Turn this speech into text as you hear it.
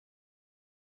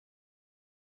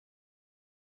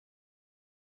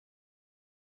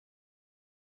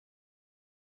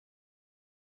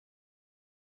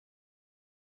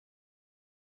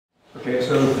Okay,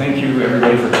 so thank you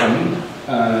everybody for coming.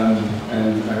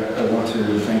 And I want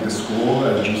to thank the school,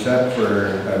 GSAPP,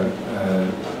 for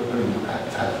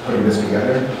putting this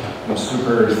together. I'm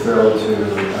super thrilled to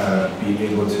be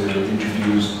able to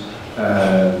introduce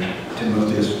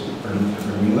Timotheus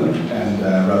Vermeulen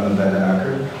and Robin and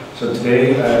Akker. So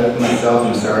today, myself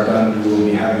and Sarah, we will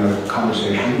be having a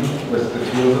conversation with the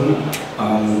two of them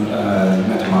on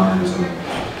Metamodernism.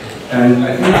 And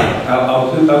I think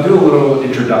I'll do a little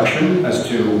introduction as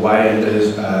to why it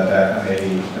is that I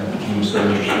became so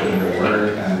interested in their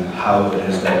work and how it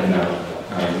is that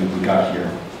we got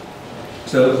here.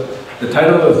 So the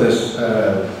title of this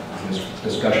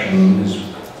discussion is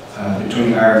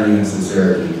Between Irony and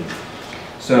Sincerity.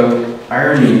 So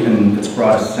irony, in its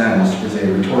broadest sense, is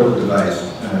a rhetorical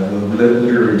device, a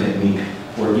literary technique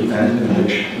or event in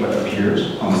which what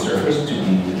appears on the surface to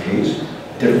be the case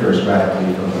differs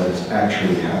radically from what is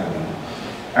actually happening.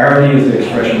 Irony is the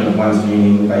expression of one's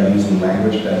meaning by using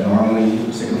language that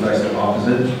normally signifies the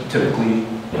opposite, typically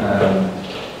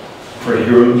for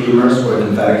humorous or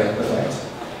emphatic effects.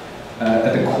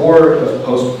 At the core of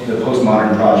the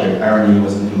postmodern project, irony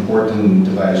was an important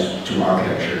device to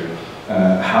architecture.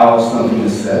 How something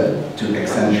is said to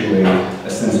accentuate a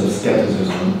sense of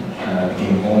skepticism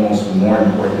became almost more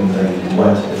important than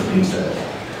what is being said.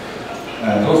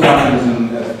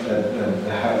 Postmodernism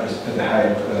at the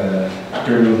height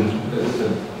during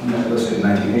let's say the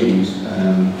 1980s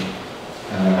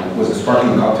was a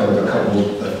sparkling cocktail that coupled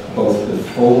both the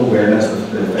full awareness of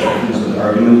the effectiveness of the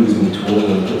argument using the tools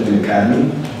within the academy,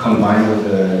 combined with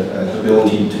the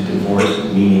ability to divorce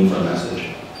meaning from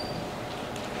message.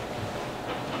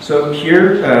 So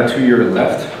here, to your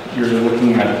left, you're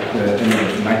looking at the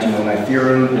image of the 1909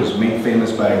 theorem. It was made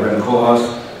famous by rhetorical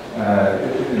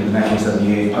in the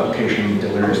 1978 publication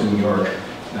Delirious New York.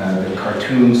 The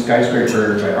cartoon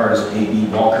Skyscraper by artist A.B.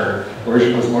 Walker was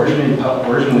originally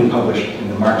published in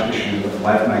the March issue of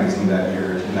Life magazine that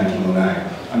year in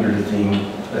 1909 under the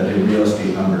theme The Real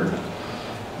Estate Number.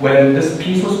 When this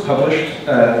piece was published,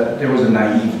 there was a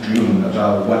naive dream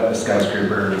about what a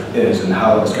skyscraper is and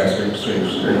how a skyscraper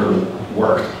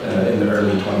worked in the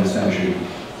early 20th century.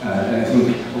 And I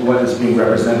think what is being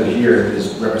represented here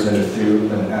is represented through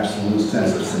an absolute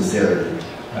sense of sincerity.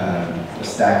 A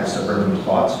stack of suburban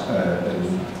plots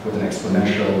with an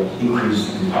exponential increase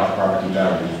in property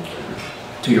value.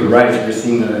 To your right, you're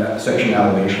seeing a section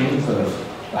elevation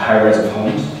of a high-rise of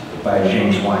homes by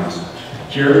James Wines.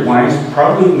 Here, Wines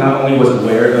probably not only was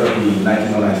aware of the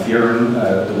 1909 theorem,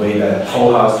 the way that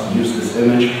Hull House used this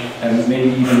image, and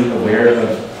maybe even aware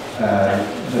of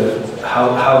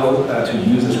how to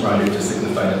use this project to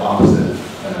signify the opposite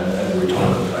as a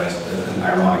rhetorical device, an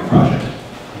ironic project.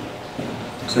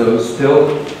 So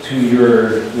still to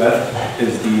your left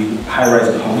is the high-rise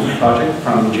of homes project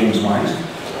from James Wines.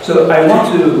 So I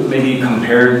want to maybe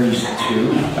compare these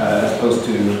two as opposed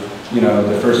to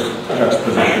the first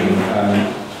juxtaposition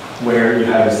where you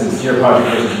have a sincere project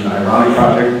versus an ironic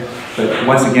project. But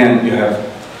once again, you have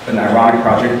an ironic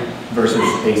project versus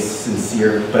a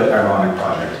sincere but ironic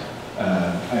project.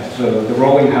 So the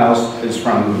rolling house is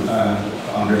from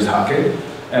Andres Akker.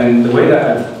 And the way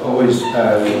that I've always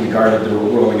regarded the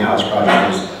rolling house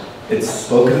project is it's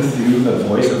spoken through the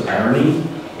voice of irony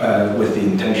with the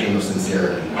intention of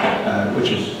sincerity,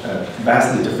 which is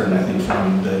vastly different, I think,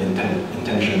 from the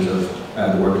intentions of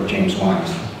the work of James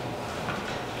Wines.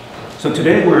 So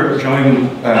today we're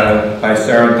joined by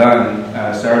Sarah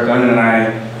Dunn. Sarah Dunn and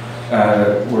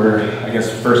I were, I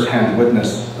guess, first-hand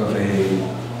witness of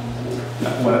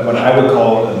what I would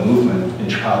call a movement in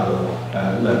Chicago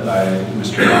led by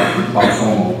Mr.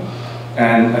 Bob.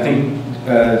 And I think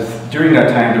during that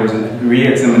time there was a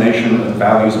re-examination of the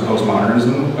values of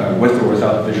postmodernism with or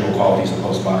without the visual qualities of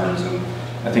postmodernism.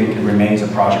 I think it remains a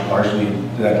project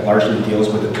that largely deals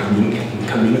with the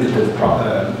communicative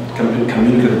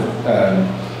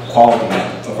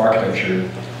qualities of architecture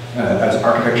as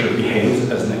architecture behaves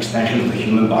as an extension of the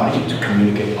human body to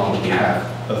communicate on behalf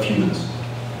of humans.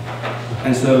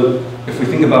 And so if we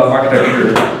think about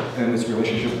architecture and its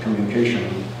relationship with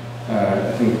communication,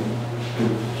 I think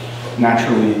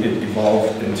naturally it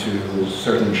evolved into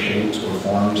certain shapes or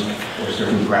forms or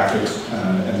certain graphics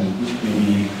and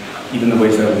maybe even the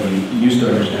ways that we used to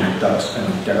understand ducts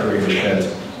and decorated sheds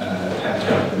had to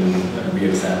have been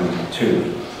re-examined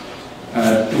too.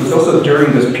 It was also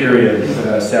during this period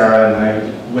Sarah and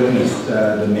I witnessed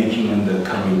the making and the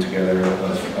coming together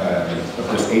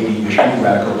of this AD issue,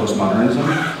 radical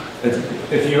postmodernism.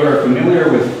 If you are familiar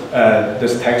with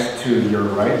this text to your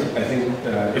right, I think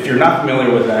if you're not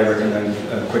familiar with it, I recommend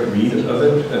a quick read of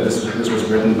it. This was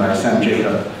written by Sam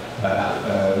Jacob,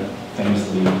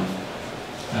 famously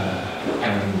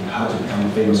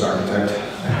famous architect.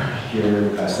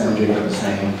 Here, Sam Jacob is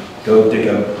saying, go dig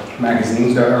up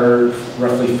magazines that are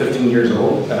roughly 15 years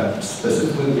old,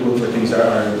 specifically look for things that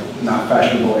are not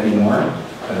fashionable anymore.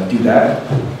 Do that.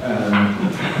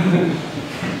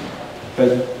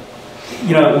 But,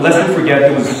 you know, let's not forget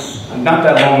it was not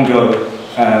that long ago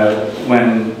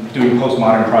when doing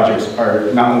postmodern projects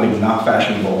are not only not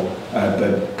fashionable,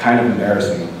 but kind of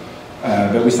embarrassing.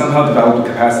 But we somehow developed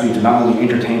the capacity to not only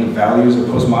entertain the values of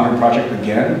postmodern project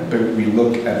again, but we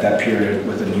look at that period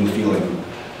with a new feeling.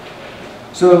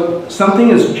 So something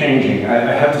is changing.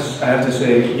 I have to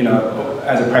say, you know,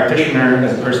 as a practitioner,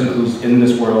 as a person who's in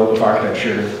this world of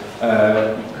architecture,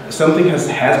 something has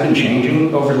been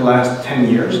changing over the last 10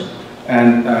 years,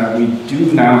 and we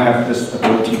do now have this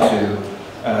ability to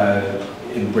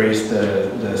embrace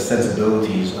the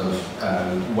sensibilities of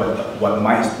what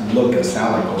might look and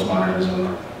sound like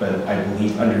postmodernism, but I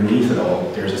believe underneath it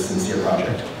all, there's a sincere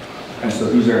project. And so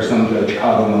these are some of the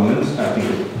Chicago moments, I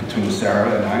think, between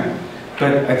Sarah and I.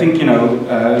 But I think, you know,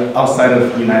 outside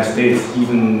of the United States,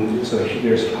 even, so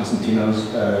there's Constantinos,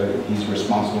 he's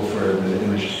responsible for the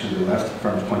image to the left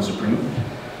from Point Supreme.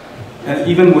 And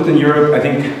even within Europe, I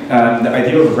think the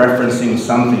idea of referencing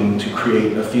something to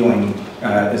create a feeling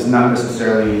is not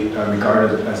necessarily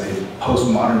regarded as a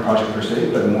postmodern project per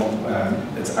se, but more,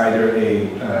 it's either a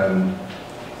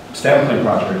standpoint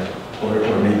project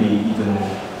or maybe even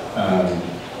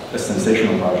a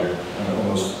sensational project,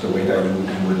 almost the way that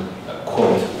you would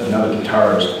quote another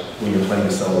guitarist when you're playing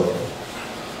a solo.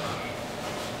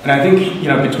 And I think, you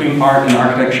know, between art and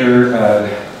architecture,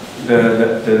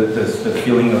 the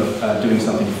feeling of doing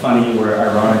something funny or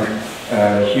ironic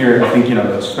here, I think, you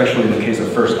know, especially in the case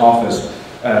of First Office,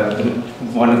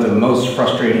 one of the most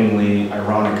frustratingly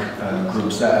ironic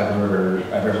groups that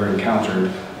I've ever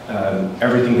encountered.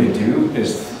 Everything they do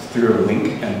is through a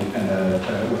wink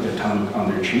and with their tongue on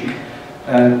their cheek.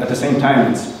 And at the same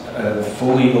time, it's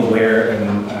fully aware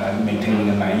and maintaining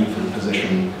a naive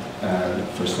position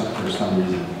for some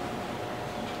reason.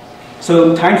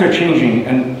 So times are changing,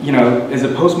 and you know, is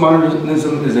it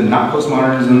postmodernism? Is it not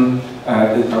postmodernism?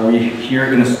 Are we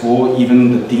here in a school?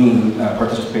 Even the dean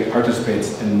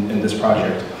participates in this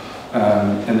project.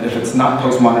 And if it's not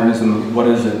postmodernism, what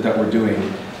is it that we're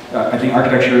doing? I think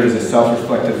architecture is a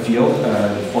self-reflective field,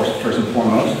 first and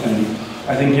foremost, and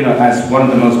I think, you know, as one of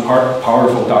the most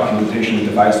powerful documentation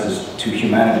devices to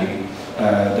humanity,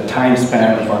 the time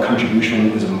span of our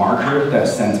contribution is a marker that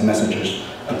sends messages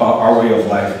about our way of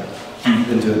life deep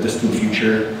into the distant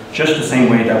future, just the same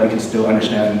way that we can still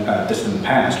understand distant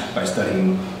past by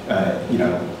studying, you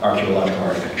know, archaeological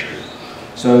architecture.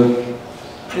 So,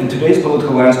 in today's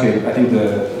political landscape, I think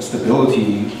the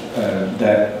stability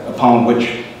that upon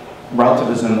which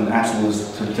relativism and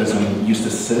absolutism used to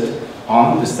sit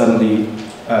on is suddenly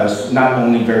not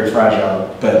only very fragile,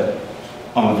 but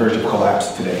on the verge of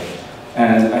collapse today.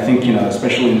 And I think, you know,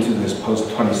 especially into this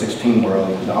post-2016 world,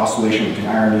 the oscillation between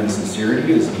irony and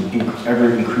sincerity is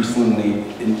ever increasingly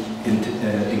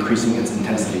increasing its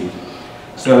intensity.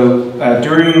 So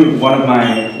during one of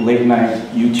my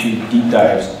late-night YouTube deep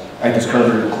dives, I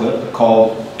discovered a clip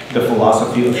called "The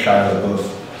Philosophy of Shia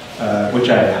LaBeouf," which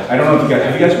I don't know if you guys,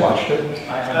 have you guys watched it?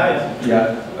 I have.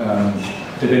 Yeah.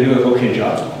 Did they do an okay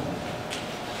job?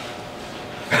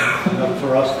 Not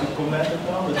for us to comment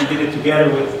upon, but we did it together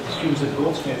with students at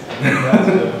Goldsmith.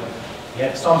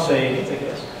 Yeah, some say it, I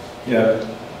guess. Yeah.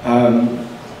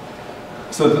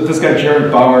 So this guy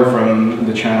Jared Bauer from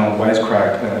the channel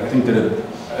Wisecrack, I think did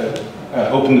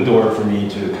opened the door for me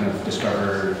to kind of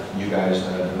discover you guys,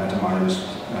 the Metamodernist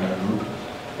group.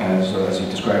 And so, as he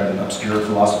described, an obscure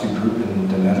philosophy group in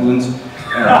the Netherlands.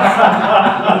 I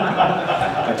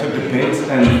took the bait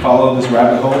and followed this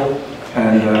rabbit hole,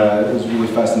 and it was really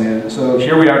fascinating. So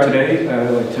here we are today,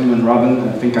 like Tim and Robin.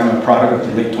 I think I'm a product of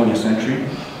the late 20th century,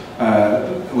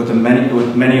 with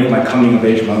many of my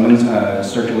coming-of-age moments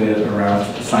circulated around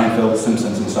Seinfeld,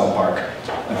 Simpsons, and South Park.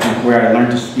 I think where I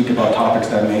learned to speak about topics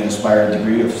that may inspire a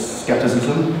degree of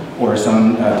skepticism or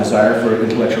some desire for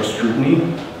intellectual scrutiny.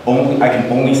 I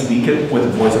can only speak it with a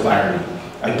voice of irony.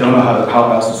 I don't know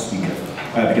how else to speak it,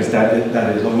 because that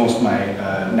is almost my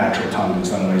natural tongue in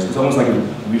some ways. It's almost like a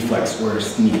reflex or a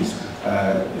sneeze.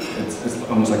 It's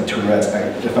almost like Tourette's.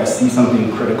 If I see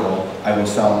something critical, I will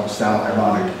sound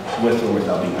ironic with or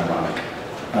without being ironic.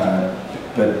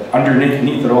 But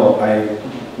underneath it all, I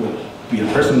would be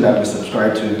a person that would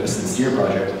subscribe to a sincere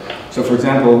project. So for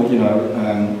example, you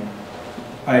know,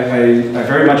 I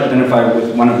very much identify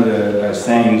with one of the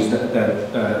sayings that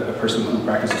a person who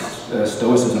practices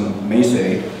stoicism may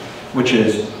say, which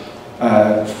is,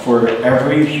 For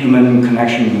every human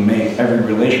connection you make, every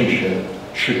relationship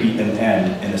should be an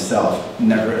end in itself,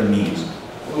 never a means.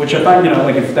 Which I find,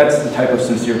 like if that's the type of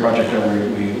sincere project that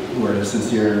we're the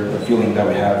sincere feeling that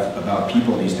we have about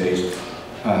people these days,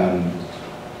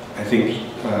 I think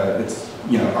it's,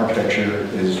 architecture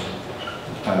is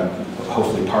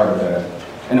hopefully part of that.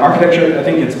 And architecture, I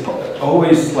think it's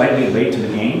always slightly late to the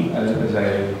game, as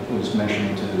I was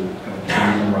mentioning to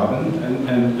Timotheus and Robin.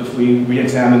 And if we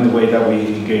re-examine the way that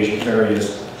we engage in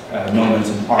various moments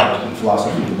in art, in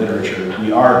philosophy, in literature,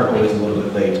 we are always a little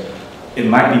bit late. It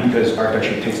might be because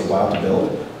architecture takes a while to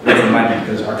build. It might be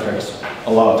because architects a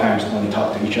lot of times only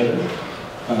talk to each other.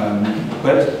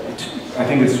 But I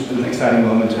think it's an exciting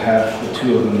moment to have the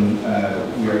two of them.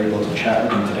 We are able to chat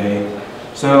with them today.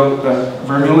 So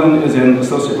Vermeulen is an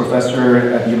associate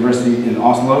professor at the university in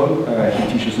Oslo.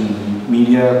 He teaches in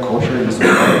media, culture, and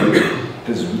society.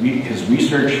 His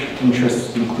research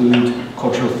interests include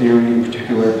cultural theory, in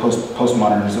particular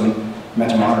postmodernism,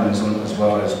 metamodernism, as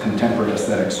well as contemporary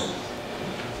aesthetics,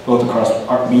 both across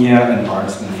art, media and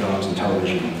arts and films and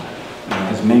television.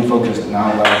 His main focus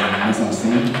now lies in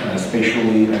mise-en-scène,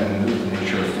 spatially and the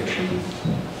nature of fiction.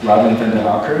 Robin van der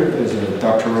Akker is a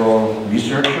doctoral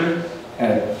researcher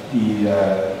at the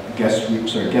guest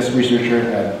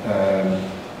researcher at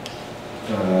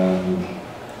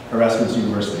Erasmus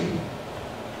University.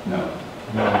 No.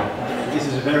 This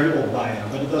is a very old bio,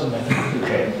 but it doesn't matter.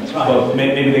 Okay. Well,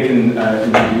 maybe they can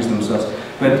introduce themselves.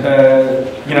 But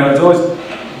it's always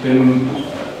been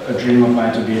a dream of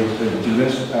mine to be able to do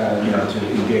this. To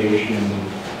engage in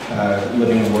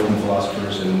living and working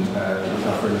philosophers. And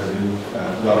without further ado,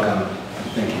 welcome.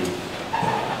 Thank you.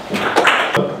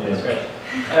 That's great.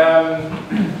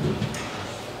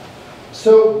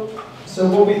 So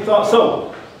what we thought.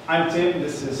 So I'm Tim.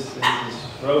 This is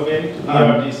Robin. We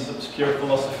are these obscure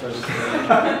philosophers,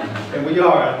 and we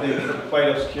are, I think, quite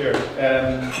obscure.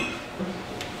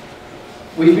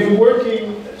 We've been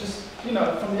working, just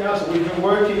from the outset, we've been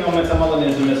working on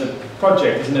Metamodernism as a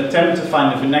project, as an attempt to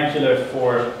find a vernacular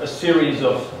for a series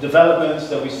of developments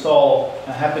that we saw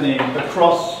happening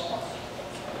across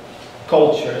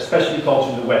culture, especially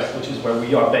culture in the West, which is where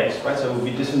we are based, right? So it would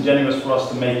be disingenuous for us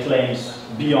to make claims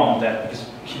beyond that, because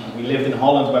we lived in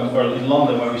Holland, or in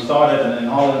London when we started, and in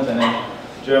Holland, and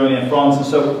in Germany and France, and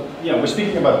so we're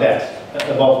speaking about that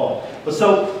above all. But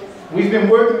so we've been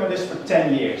working on this for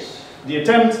 10 years. The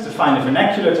attempt to find a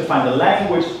vernacular, to find a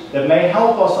language that may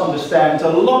help us understand a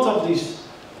lot of these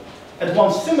at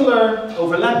once similar,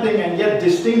 overlapping, and yet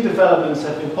distinct developments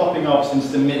have been popping up since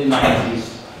the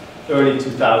mid-90s, early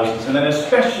 2000s, and then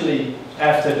especially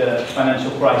after the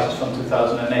financial crisis from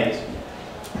 2008.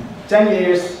 10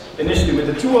 years, initially with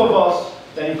the two of us,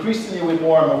 then increasingly with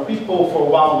more and more people. For a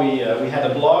while we had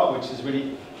a blog, which is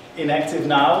really inactive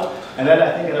now, and then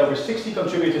I think at over 60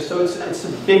 contributors, so it's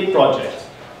a big project.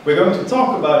 We're going to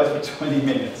talk about it for 20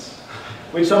 minutes,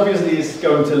 which obviously is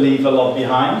going to leave a lot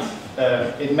behind.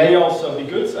 It may also be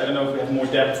good, I don't know if we have more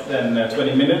depth than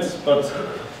 20 minutes, but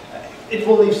it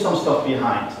will leave some stuff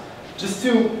behind. We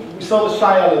saw the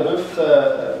Shia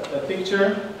LaBeouf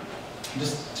picture,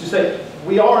 just to say,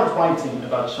 we aren't writing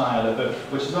about Shia LaBeouf,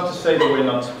 which is not to say that we're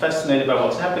not fascinated by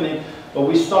what's happening, but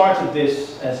we started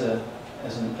this as an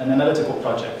analytical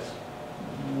project.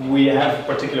 We have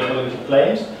particular political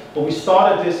claims, but we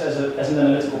started this as an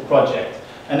analytical project.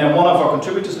 And then one of our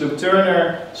contributors, Luke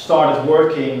Turner, started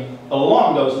working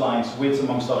along those lines with,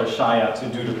 amongst others, Shia to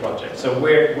do the project. So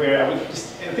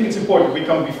I think it's important we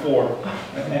come before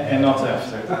and not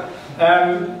after.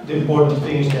 The important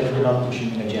thing is that we're not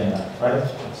pushing an agenda, right?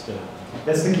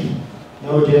 That's the key.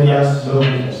 No agenda, yes. No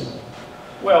agenda.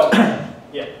 Well,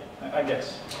 yeah, I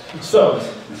guess. So,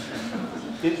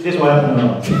 this will happen or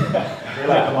not. We're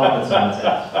like a Muppets.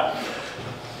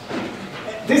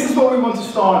 This is what we want to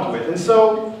start with. And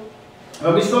so,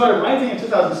 when we started writing in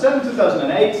 2007,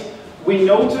 2008, we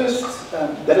noticed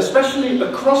that especially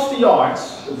across the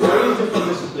arts, very different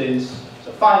disciplines,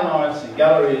 so fine arts, in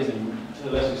galleries, and to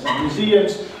a lesser extent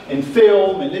museums, in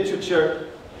film, in literature,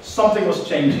 something was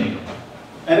changing.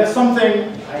 And that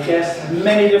something, I guess, had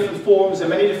many different forms and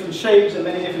many different shapes and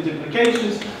many different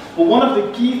implications. But one of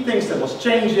the key things that was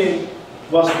changing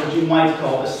was what you might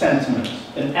call a sentiment,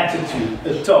 an attitude,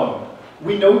 a tone.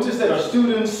 We noticed that our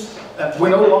students were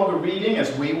no longer reading,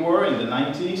 as we were in the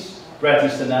 90s, Bret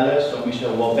Easton Ellis or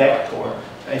Michel Houellebecq or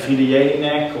Friede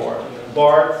Jelinek or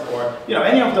Barthes or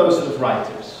any of those sort of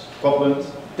writers. Copland.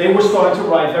 They were starting to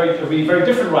write very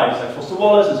different writers like Foster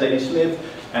Wallace and Zadie Smith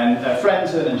and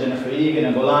Franzen and Jennifer Egan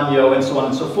and Bolaño and so on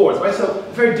and so forth. Right? So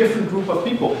a very different group of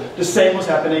people. The same was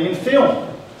happening in film.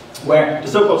 where the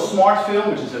so-called smart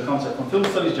film, which is a concept from film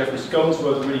studies, Jeffrey Scones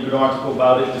wrote a really good article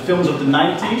about it, the films of the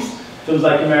 90s, films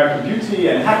like American Beauty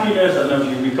and Happiness, I don't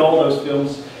know if you recall those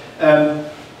films,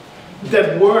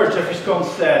 that were, Jeffrey Scones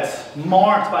said,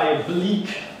 marked by a bleak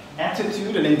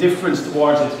attitude and indifference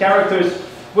towards its characters,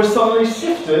 were suddenly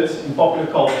shifted in popular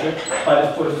culture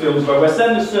for the films by Wes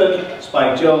Anderson,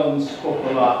 Spike Jonze,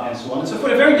 Coppola, and so on and so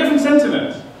forth. A very different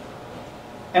sentiment.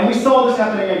 And we saw this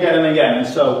happening again and again. And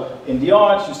so in the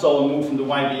arts, you saw a move from the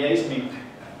YBAs. I mean,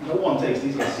 no one takes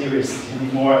these guys seriously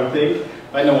anymore, I think.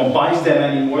 Right? No one buys them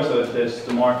anymore, so there's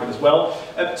the market as well.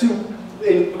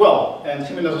 And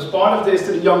Jimenez was part of this,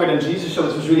 to the Younger Than Jesus show.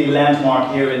 This was really a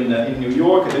landmark here in New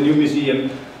York at the new museum.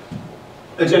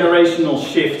 A generational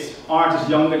shift. Art is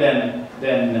younger than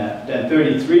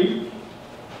 33.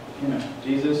 You know,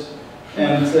 Jesus.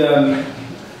 And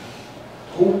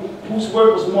whose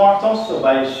work was marked also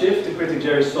by a shift. The critic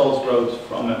Jerry Saltz wrote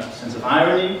from a sense of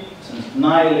irony, a sense of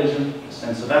nihilism, a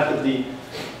sense of apathy,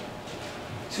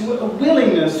 to a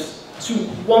willingness to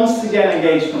once again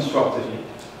engage constructively.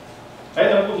 Right?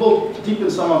 And we'll deepen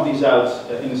some of these out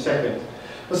in a second.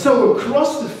 But so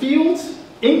across the field,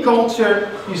 in culture,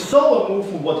 you saw a move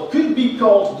from what could be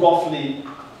called roughly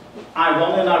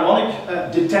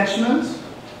ironic detachment,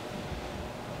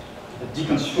 a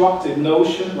deconstructed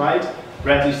notion, right?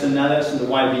 Bradley Sanellis and the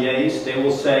YBAs, they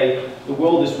will say the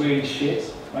world is really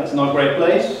shit, right? It's not a great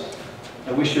place,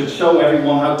 and we should show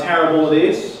everyone how terrible it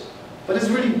is. But it's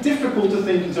really difficult to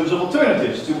think in terms of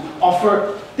alternatives, to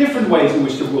offer different ways in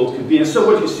which the world could be. And so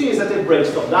what you see is that they break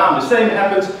stuff down. The same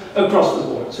happens across the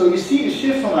board. So you see the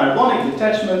shift from ironic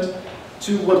detachment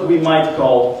to what we might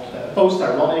call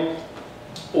post-ironic,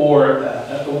 or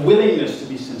a willingness to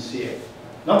be sincere.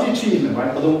 Not the achievement,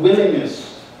 right, but a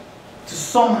willingness to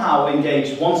somehow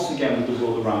engage once again with the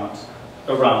world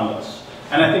around us.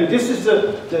 And I think this is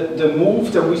the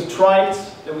move that we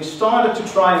started to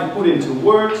try and put into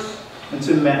words and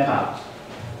to map out,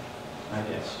 I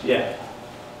guess. Yeah.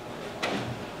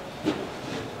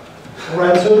 All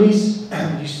right. So these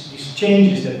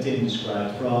changes that Tim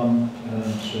described from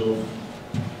sort of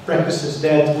practices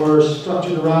that were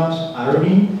structured around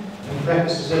irony and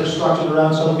practices that are structured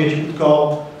around some of which you could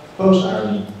call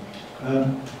post-irony.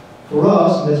 For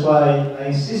us, and that's why I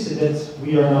insisted that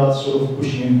we are not sort of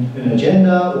pushing an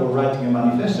agenda or writing a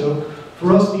manifesto.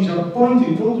 For us, these are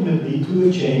pointing ultimately to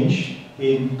a change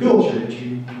in culture that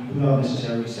you do not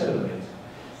necessarily celebrate.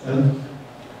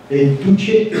 They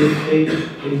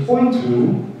point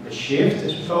to a shift,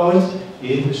 as we call it,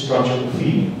 in the structural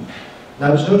feeling.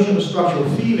 Now, this notion of structural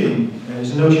feeling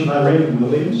is a notion by Raymond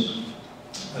Williams,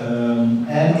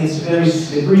 and it's a very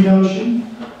slippery notion.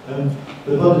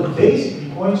 But what it basically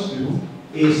points to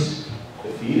is a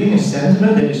feeling, a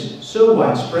sentiment that is so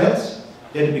widespread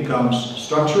that it becomes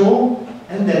structural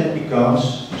and that it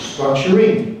becomes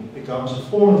structuring. It becomes a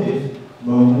formative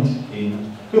moment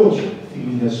in culture, a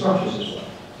feeling that structures as well.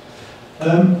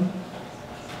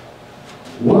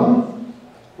 One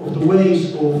of the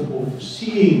ways of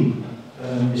seeing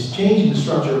this change in the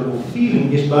structure of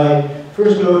feeling is by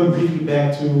first going briefly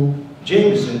back to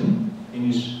Jameson in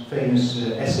his famous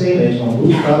essay based on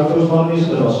books about postmodernism,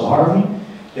 but also Harvey.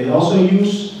 They also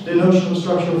use the notion of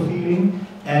structural feeling,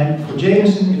 and for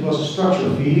Jameson it was a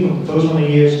structural feeling of the postmodern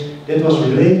years that was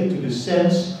related to the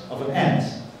sense of an end.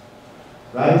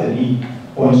 Right? And he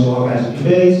points to all kinds of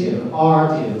debates, he had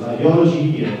art, he had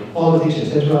ideology, he had politics,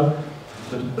 etc.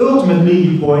 But ultimately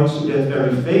he points to that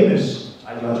very famous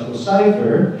ideological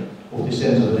cipher of the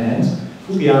sense of an end,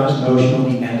 Fukuyama's notion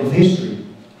of the end of history.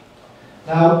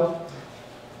 Now,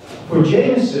 for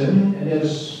Jameson, and that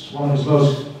is one of his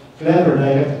most clever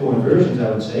dialectical inversions,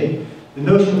 I would say, the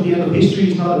notion of the end of history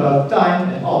is not about time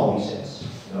at all, he says.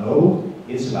 No,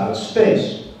 it's about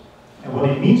space. And what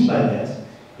he means by that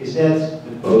is that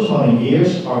the postmodern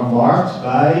years are marked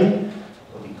by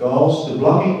what he calls the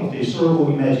blocking of the historical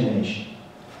imagination.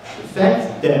 The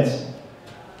fact that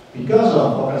because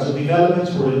of all kinds of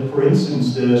developments, for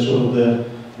instance, the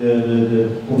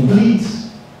complete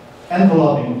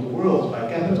enveloping of the world by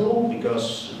capital,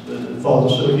 because the fall of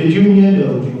the Soviet Union, the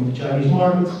opening of the Chinese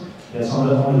market, that's on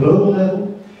a global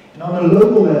level. And on a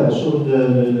local level, sort of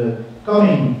the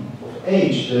coming of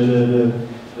age, the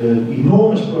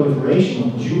enormous proliferation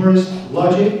of consumerist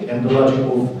logic and the logic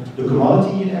of the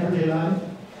commodity in everyday life.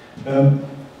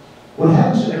 What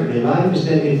happens in everyday life is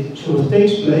that it sort of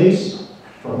takes place,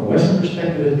 from a Western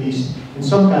perspective at least, in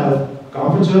some kind of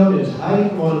comfort zone that is highly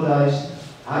commoditized,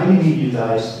 highly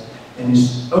mediatized, and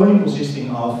is only consisting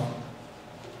of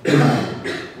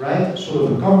right?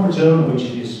 Sort of a comfort zone which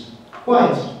is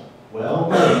quite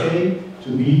okay to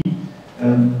be,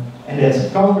 and and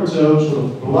that comfort zone sort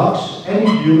of blocks any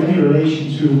view, any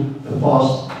relation to the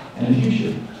past and the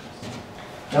future.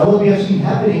 Now what we have seen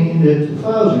happening in the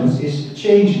 2000s is a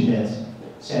change in that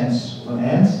sense of an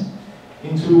end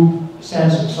into a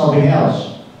sense of something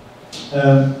else.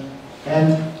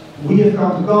 And we have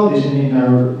come to call this in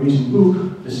our recent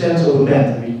book the sense of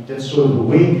event. That's sort of a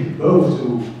wink both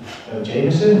to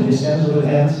Jameson in the sense of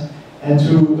event and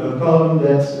to a column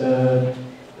that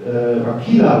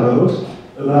Arkila wrote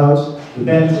about the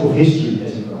bent of history,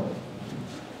 as he called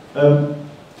it.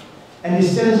 And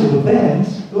this sense of event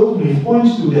ultimately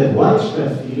points to that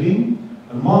widespread feeling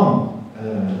among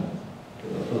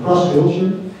across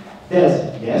culture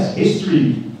that yes,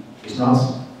 history is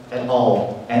not at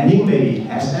all ending, maybe it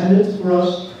has ended for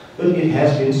us, but it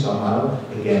has been somehow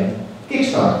again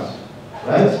kickstarted,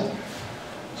 right?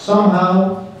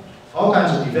 Somehow all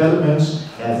kinds of developments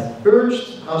have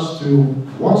urged us to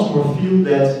once more feel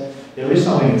that there is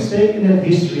something at stake and that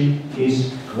history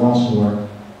is once more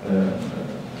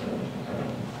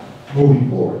moving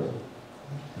forward.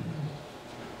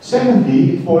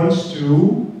 Secondly, it points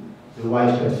to the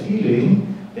widespread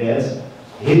feeling that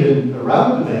hidden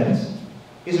around the event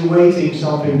is awaiting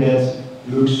something that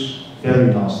looks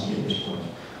very nasty at this point.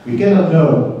 We cannot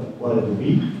know what it will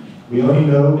be. We only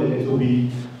know that it will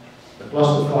be a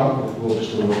clusterfuck of will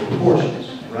distort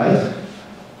proportions, right?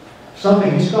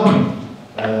 Something is coming.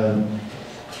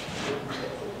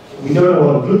 We don't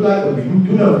know what it looks like, but we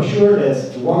do know for sure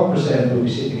that the 1% will be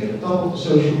sitting at the top of the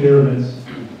social pyramid.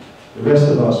 The rest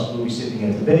of us will be sitting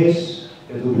at the base.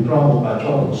 It will be crumbled by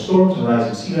tropical storms and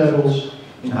rising sea levels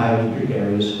in highly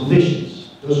precarious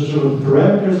conditions. Those are sort of the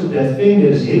parameters of that thing that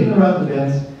is hidden around the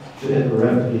event that we're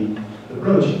rapidly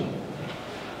approaching.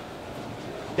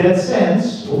 That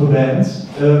sense of event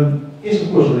is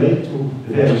of course related to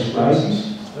the various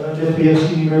crises that we have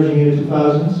seen emerging in the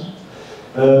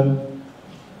 2000s.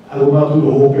 I will not do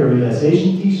the whole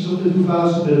periodization thesis of the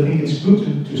 2000s, but I think it's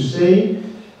good to say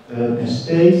and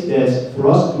state that for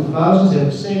us the 2000s have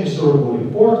the same historical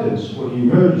importance for the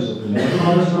emergence of the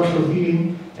metamodern structural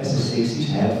feeling as the 60s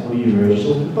had for the emergence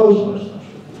of the postmodern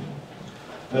structural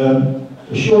feeling.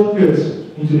 A shortcut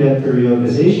into that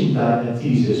periodization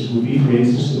thesis would be, for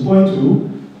instance, to point to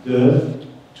the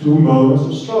two moments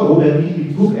of struggle that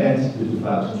immediately bookend the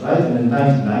 2000s, right? In the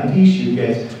 1990s you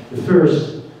get the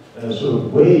first sort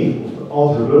of wave of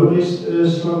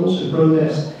ultra-globalist struggles and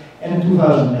protests, and in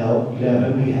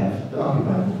 2011 we have the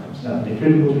Occupy movement. Now, the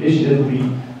critical tradition that will be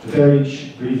a very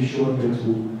brief shortcut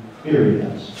to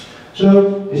periodize.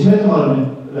 So, this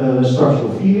metamodern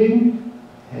structural feeling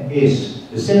is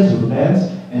the sense of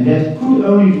event, and that could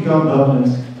only become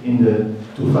dominant in the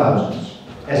 2000s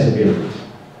as a period.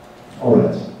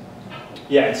 Alright.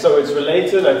 Yeah, so it's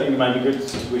related. I think it might be good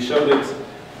if we showed it.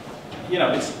 You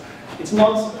know, it's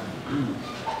not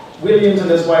Williams, and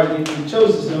that's why we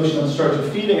chose this notion of structural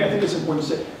feeling. I think it's important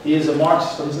to say he is a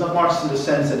Marxist, but he's not Marxist in the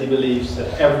sense that he believes that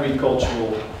every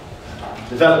cultural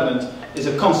development is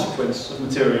a consequence of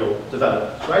material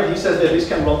development, right? He says that these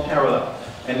can run parallel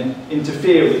and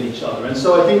interfere with each other. And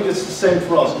so I think it's the same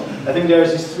for us. I think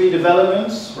there's these three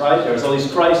developments, right? There's all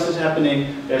these crises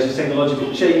happening, there's these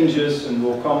technological changes, and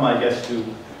we'll come, I guess, to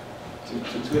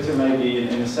Twitter maybe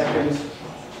in a second.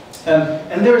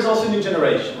 And there is also a new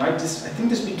generation, right? I think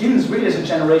this begins really as a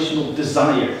generational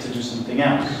desire to do something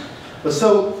else. But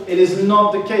so it is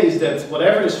not the case that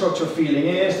whatever the structural feeling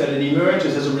is, that it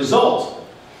emerges as a result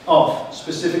of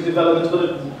specific developments,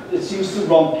 but it seems to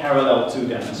run parallel to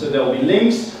them. And so there will be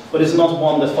links, but it's not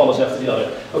one that follows after the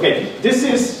other. Okay, this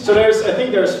is, so I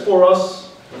think there's for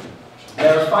us,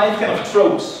 there are 5 kind of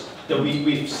tropes that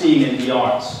we've seen in the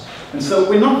arts. And so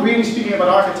we're not really speaking about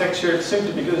architecture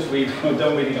simply because we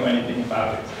don't really know anything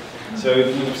about it. So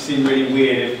it would seem really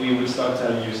weird if we would start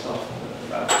telling you stuff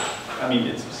about it. I mean,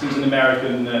 it seems an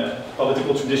American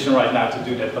political tradition right now to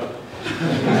do that, but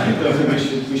I don't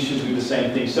think we should do the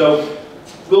same thing. So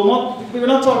we're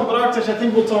not talking about architecture. I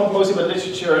think we'll talk mostly about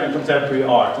literature and contemporary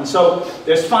art. And so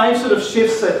there's 5 sort of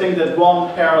shifts, I think, that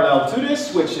run parallel to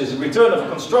this, which is a return of a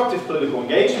constructive political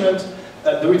engagement,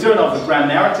 the return of the grand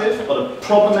narrative, but a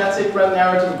problematic grand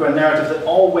narrative, that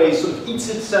always sort of eats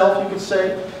itself, you could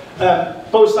say.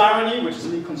 Post-irony, which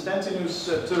is Lee Constantine's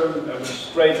term, which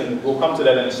is great, and we'll come to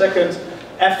that in a second.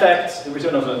 Affect, the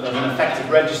return of an affective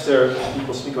register.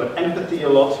 People speak about empathy a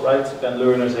lot, right? Ben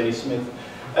Lerner, Zadie Smith.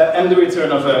 And the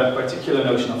return of a particular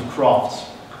notion of crafts.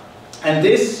 And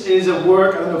this is a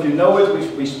work, I don't know if you know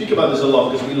it, we speak about this a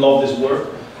lot because we love this work.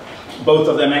 Both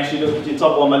of them actually, the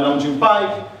top one by Namjoon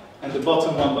Paik, and the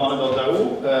bottom one by Annabelle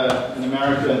Daou, an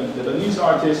American Lebanese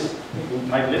artist, who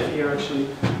might live here actually,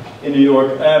 in New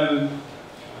York.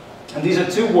 And these are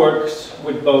two works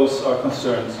which both are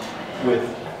concerned with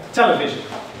television,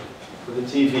 with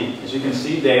the TV. As you can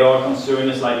see, they are concerned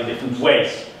in slightly different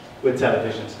ways with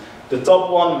televisions. The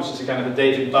top one, which is a kind of a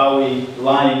David Bowie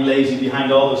lying lazy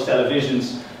behind all those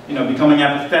televisions, you know, becoming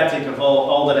apathetic of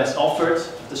all that is offered,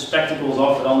 the spectacles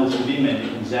offered on the TV, maybe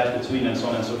you can zap between and so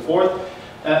on and so forth.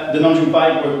 The non-June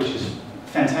Pike work, which is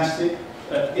fantastic,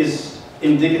 is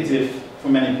indicative for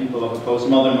many people of a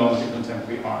postmodern moment in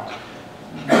contemporary art.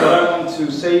 What I want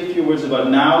to say a few words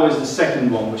about now is the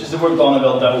second one, which is the work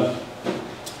Bonneville Daoud.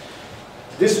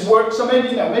 This work, so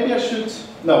maybe, maybe I should,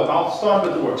 no, I'll start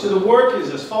with the work. So the work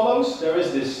is as follows. There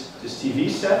is this TV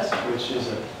set, which is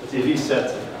a TV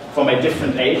set from a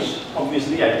different age.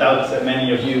 Obviously, I doubt that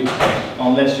many of you,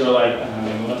 unless you're like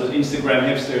one of those Instagram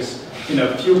hipsters, you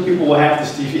know, few people will have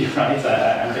this TV, right?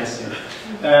 I'm guessing.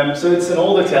 So it's an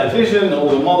older television, an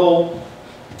older model,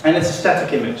 and it's a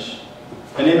static image.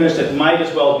 An image that might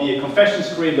as well be a confession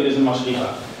screen, but isn't much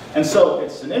deeper. And so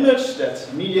it's an image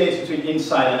that mediates between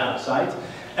inside and outside.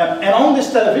 And on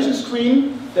this television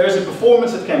screen, there is a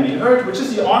performance that can be heard, which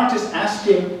is the artist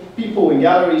asking people in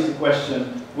galleries the question,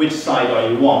 which side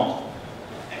are you on?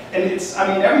 And it's, I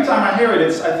mean, every time I hear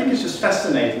it, I think it's just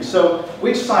fascinating. So,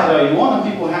 which side are you on?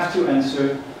 And people have to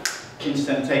answer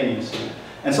instantaneously.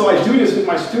 And so I do this with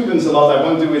my students a lot. I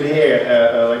won't do it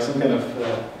here, like some kind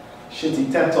of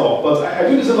shitty TED talk, but I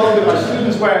do this a lot with my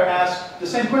students where I ask the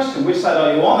same question, which side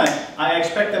are you on? And I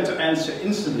expect them to answer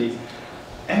instantly.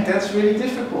 And that's really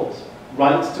difficult,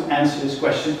 right? To answer this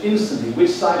question instantly,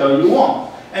 which side are you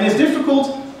on? And it's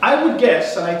difficult, I would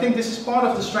guess, and I think this is part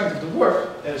of the strength of the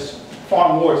work. There's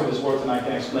far more to this work than I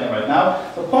can explain right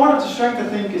now. But part of the strength, I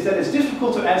think, is that it's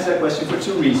difficult to answer that question for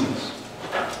two reasons.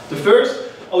 The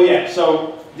first, oh yeah,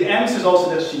 so the answers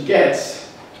also that she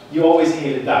gets, you always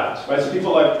hear the doubt, right? So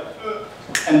people are like,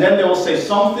 and then they will say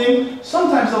something.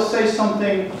 Sometimes they'll say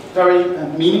something very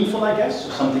meaningful, I guess,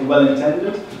 or something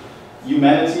well-intended.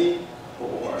 Humanity,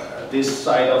 or this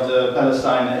side of the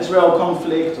Palestine-Israel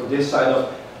conflict, or this side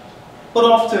of... But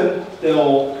often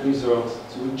they'll resort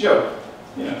to a joke.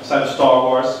 You know, side of Star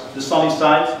Wars, the sunny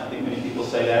side, I think many people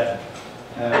say that,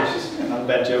 which is not a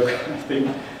bad joke, I think.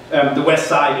 The west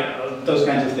side, you know, those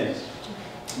kinds of things.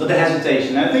 But the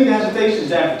hesitation, and I think the hesitation is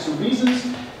there for two reasons.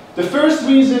 The first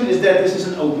reason is that this is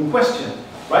an open question,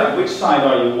 right? Which side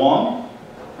are you on?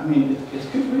 I mean,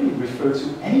 it could really refer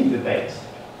to any debate,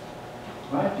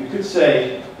 right? You could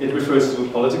say it refers to a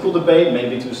political debate,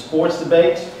 maybe to a sports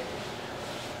debate,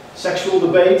 sexual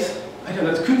debate. I don't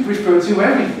know, it could refer to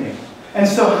everything. And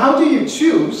so how do you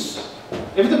choose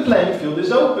if the playing field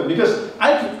is open? Because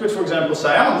I could, for example,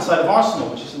 say I'm on the side of Arsenal,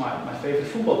 which is my favorite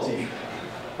football team,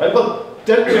 right? But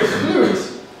that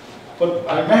excludes what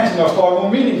I imagine are far more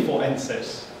meaningful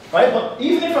answers, right? But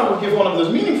even if I would give one of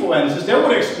those meaningful answers, they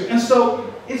would exclude. And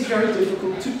so it's very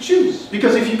difficult to choose.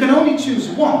 Because if you can only choose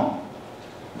one,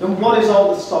 then what is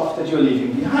all the stuff that you're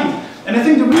leaving behind? And I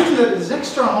think the reason that it is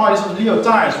extra hard is what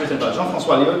Lyotard is written by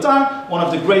Jean-François Lyotard, one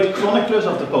of the great chroniclers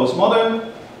of the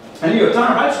postmodern. And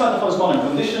Lyotard writes about the postmodern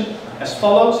condition as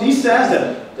follows. He says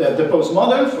that the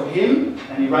postmodern, for him,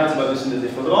 and he writes about this in the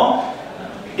Different,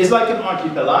 is like an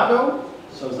archipelago.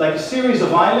 So it's like a series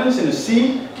of islands in the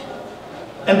sea.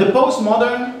 And the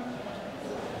postmodern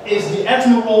is the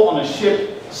admiral on a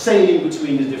ship sailing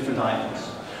between the different islands.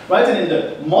 Right? And in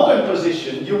the modern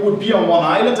position, you would be on one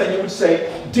island and you would say,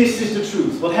 this is the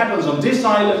truth. What happens on this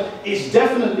island is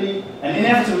definitely and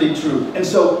inevitably true. And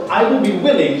so I will be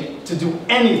willing to do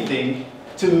anything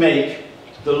to make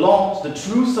the laws, the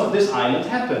truth of this island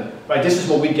happen. Right? This is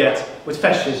what we get with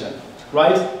fascism.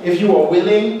 Right? If you are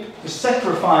willing to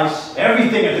sacrifice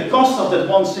everything at the cost of that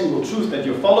one single truth that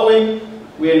you're following,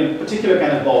 we're in a particular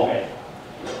kind of ballgame.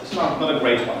 It's not a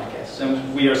great one, I guess.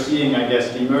 And we are seeing, I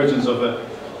guess, the emergence of a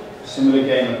similar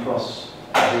game across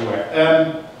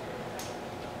everywhere.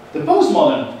 The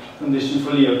postmodern condition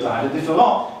for Lyotard, the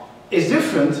Different, is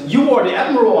different. You are the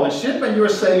admiral on a ship and you are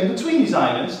sailing between these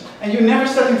islands and you're never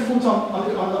setting foot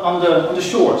on the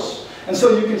shores. And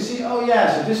so you can see, oh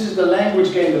yeah, so this is the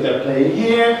language game that they're playing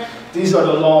here. These are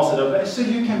the laws that are playing. So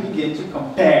you can begin to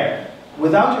compare,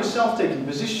 without yourself taking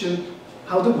position,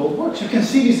 how the world works. You can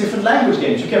see these different language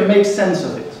games. You can make sense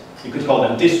of it. You could call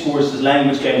them discourses,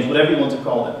 language games, whatever you want to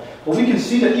call them. But we can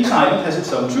see that each island has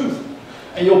its own truth.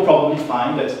 And you'll probably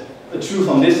find that the truth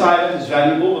on this island is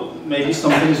valuable, but maybe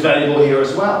something is valuable here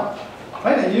as well.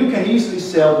 Right? And you can easily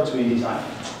sail between these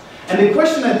islands. And the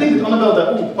question I think that Annabelle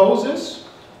Daoud poses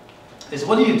is,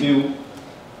 what do you do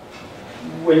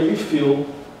when you feel,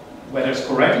 whether it's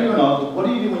correctly or not, but what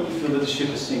do you do when you feel that the ship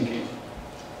is sinking?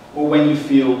 Or when you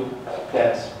feel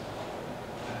that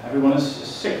everyone is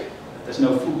sick, there's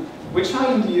no food. Which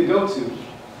island do you go to?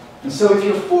 And so if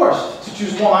you're forced to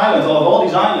choose one island out of all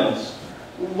these islands,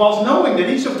 whilst knowing that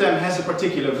each of them has a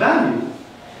particular value,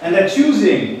 and that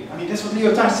choosing, I mean, that's what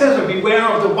Lyotard says, beware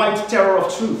of the white terror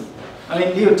of truth. I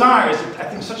mean, Lyotard is, I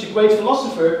think, such a great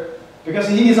philosopher because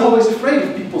he is always afraid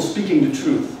of people speaking the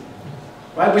truth.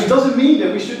 Right? Which doesn't mean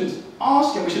that we shouldn't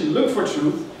ask and we shouldn't look for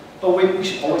truth, but we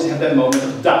should always have that moment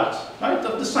of doubt, right?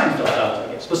 Of the Seinfeld doubt,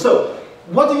 I guess. But so,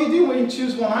 what do you do when you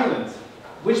choose one island?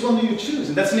 Which one do you choose?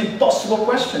 And that's an impossible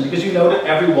question because you know that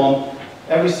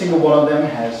every single one of them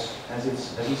has its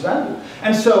value.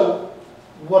 And so,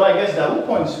 what I guess that will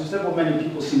point to is that what many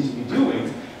people seem to be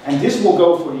doing, and this will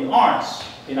go for the arts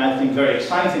in, I think, very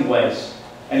exciting ways,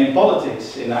 and in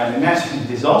politics in, I imagine,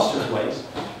 disastrous ways,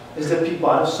 is that people,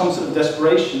 out of some sort of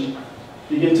desperation,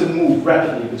 begin to move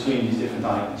rapidly between these different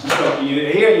islands. And so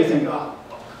you're here and you think, ah,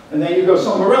 and then you go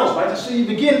somewhere else, right? And so you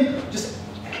begin just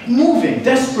moving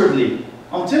desperately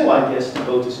until, I guess, the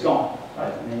boat is gone,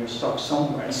 right? And then you're stuck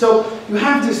somewhere. And so you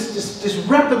have this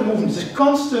rapid movement, this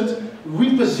constant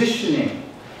repositioning.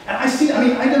 And I see, I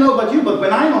mean, I don't know about you, but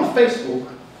when I'm on Facebook,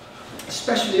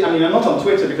 especially, I mean, I'm not on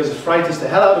Twitter because it frightens the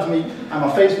hell out of me. I'm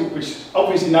on Facebook, which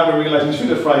obviously now I realize we should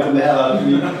have frightened the hell out of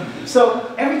me.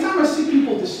 So every time I see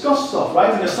people discuss stuff,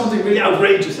 right, and there's something really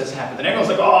outrageous that's happened, and everyone's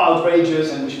like, oh,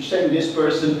 outrageous, and we should shame this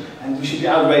person, and we should be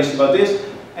outraged about this.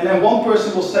 And then one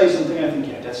person will say something, and I think,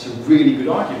 yeah, that's a really good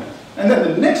argument. And then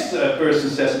the next person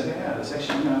says something, yeah, that's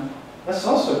actually, you know, that's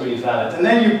also really valid. And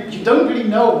then you don't really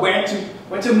know where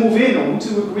to move in or who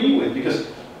to agree with, because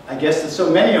I guess that so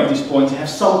many of these points have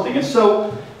something. And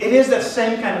so it is that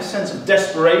same kind of sense of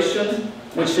desperation,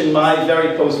 which in my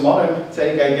very postmodern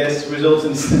take, I guess, results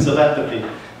in a sense of apathy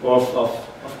or of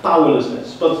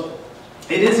powerlessness. But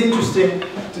it is interesting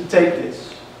to take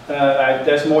this.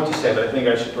 There's more to say, but I think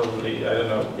I should probably, I don't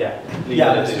know,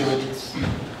 let's do it.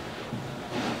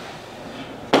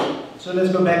 So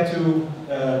let's go back to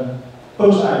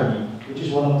post-irony, which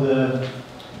is one of the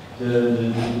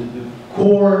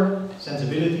core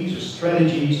sensibilities or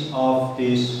strategies of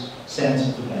this sense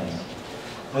of the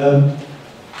band.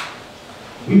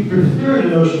 We prefer the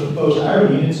notion of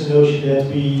post-irony, and it's a notion that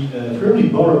we firmly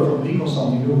borrow from Lee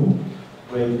Constantinou,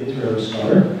 great literary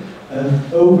scholar,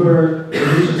 over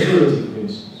sincerity, for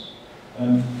instance.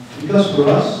 Because for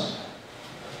us,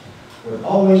 we're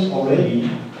always already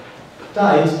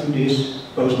tied to this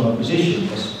postmodern position.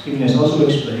 As Jimenez also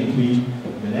explained, we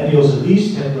millennials at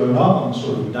least have grown up on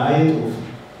sort of a diet of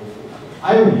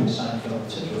irony, Seinfeld,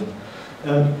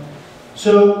 etc.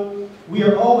 So we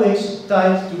are always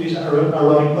tied to this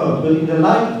ironic mode. But in the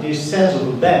light of this sense of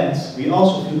a band, we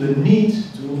also feel the need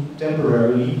to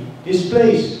temporarily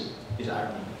displace this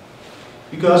irony.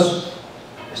 Because,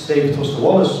 as David Foster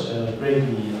Wallace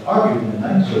greatly argued in the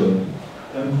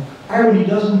 90s, irony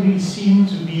doesn't really seem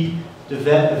to be the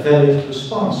valid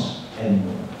response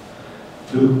anymore.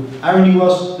 Look, irony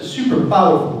was a super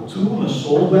powerful tool, an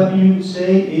assault weapon, you could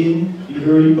say, in the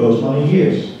early postmodern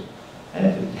years. And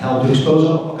it helped to expose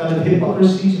all kinds of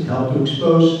hypocrisies, it helped to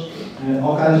expose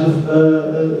all kinds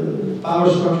of power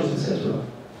structures, etc.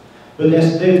 But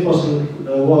as David Foster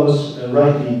Wallace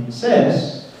rightly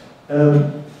says,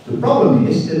 the problem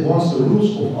is that once the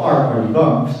rules of art are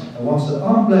debunked, and once the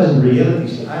unpleasant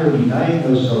realities, the irony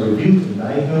diagnosis are revealed and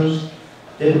diagnosed,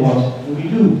 then what do we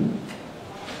do?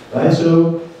 Right,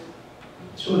 so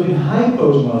sort of in high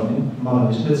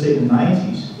postmodernism, let's say the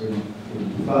 90s, or the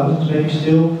 2000s maybe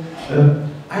still,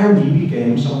 irony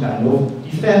became some kind of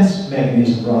defense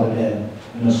mechanism rather than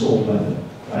an assault weapon.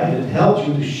 Right? It helped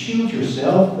you to shield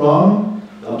yourself from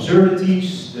the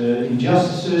absurdities, the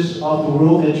injustices of the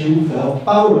world that you felt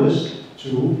powerless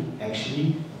to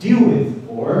actually deal with,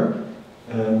 or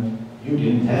you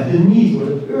didn't have the need or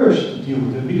the urge to deal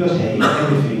with it because, hey,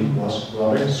 everything was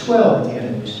rather swell at the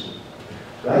end of history.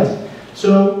 Right?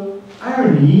 So,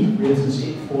 irony, for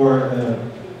instance, for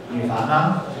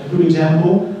Nirvana, a good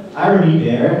example, irony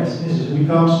there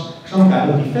becomes some kind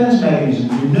of defense mechanism.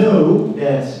 You know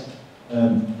that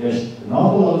there's an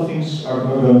awful lot of things are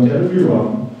going terribly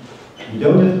wrong. You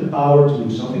don't have the power to do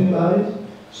something about it,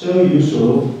 so you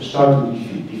sort of start to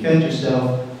defend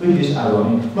yourself with this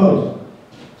ironic mode.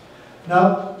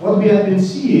 Now, what we have been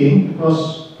seeing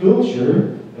across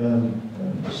culture,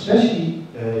 especially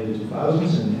in the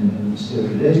 2000s and still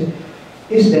today,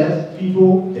 is that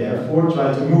people therefore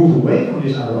try to move away from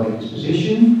this ironic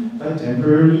disposition by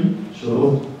temporarily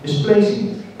sort of displacing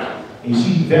it. And you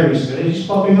see various strategies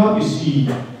popping up. You see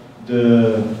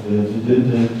the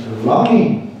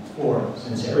longing for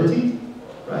sincerity,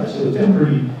 right? So the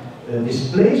temporary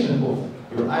displacement of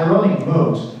your ironic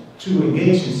mode to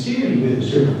engage sincerely with a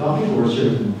certain topic or a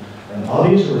certain an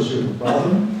audience or a certain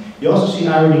problem. You also see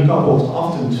irony coupled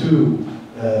often to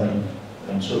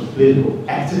sort of political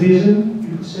activism,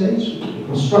 you could say, so a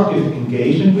constructive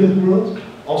engagement with the world,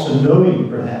 also knowing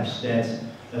perhaps that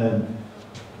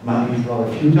might be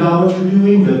rather futile what you're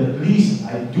doing, but at least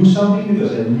I do something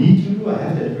because I need to do, I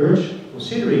have that urge,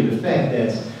 considering the fact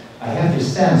that I have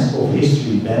this sense of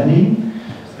history bending.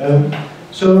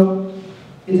 So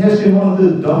it has been one of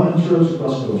the dominant tropes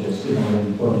across culture, as Tim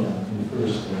already pointed out in the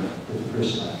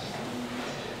first slide.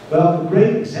 Well, a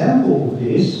great example of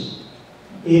this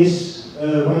is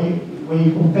when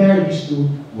you compare these two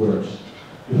works.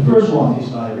 The first one is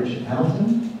by Richard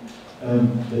Hamilton.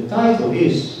 The title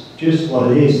is just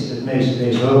what it is that makes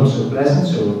today's home so pleasant,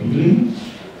 so appealing,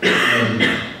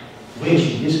 which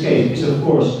in this case is of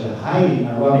course a highly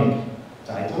ironic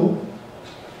title,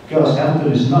 because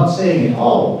Hamilton is not saying at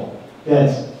all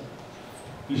that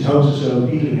these homes are so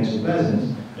appealing and so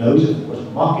pleasant. No, he's of course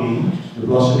mocking the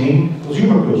blossoming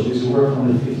consumer culture. This is a work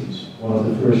from the 50s, one of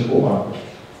the first pop art.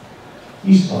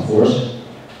 He's of course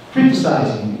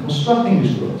criticizing, constructing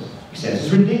this world. He says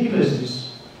it's ridiculous,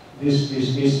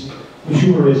 this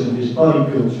consumerism, this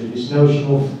body culture, this notion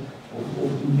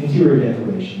of interior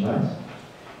decoration, right?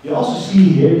 You also see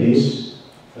here this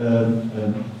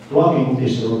blocking of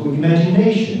historical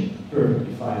imagination,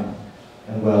 perfectly fine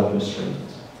and well illustrated,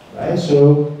 right?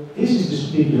 So this is this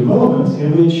particular moment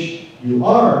in which you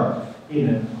are in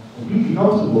a completely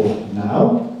comfortable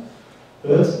now,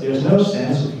 but there's no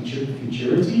sense of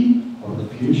futurity or the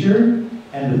future,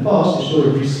 and the past is sort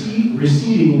of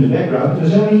receding in the background, and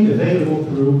is only available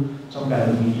through some kind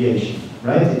of mediation,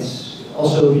 right? It's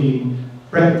also being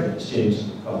bracketed, as James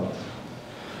would call it.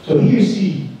 So here you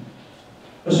see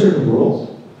a certain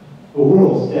world, a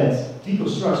world that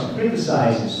deconstructs and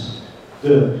criticizes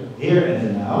the here and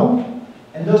the now,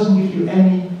 and doesn't give you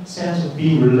any sense of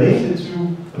being related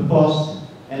to the past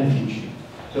and the future.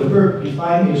 So a perfectly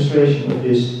fine illustration of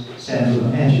this sense of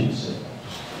an agency.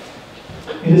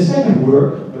 In the second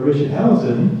work by Richard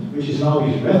Hamilton, which is an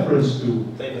obvious reference to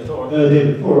David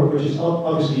Thorpe, which is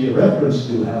obviously a reference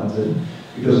to Hamilton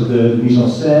because of the mise en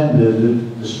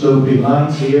scène, the sloping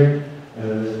lines here,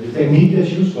 the technique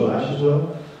that's used, collage as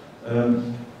well.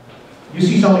 You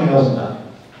see something else in that.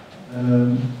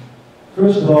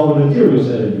 First of all, the materials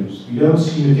that are used. You don't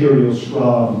see materials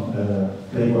from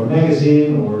Playboy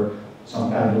magazine or some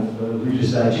kind of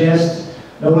Reader's Digest.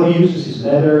 Nobody uses this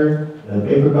leather,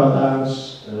 paper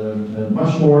cutouts,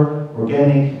 much more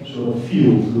organic sort of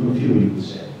feel, you could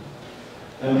say.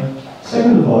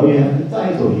 Second of all, you have the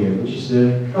title here, which is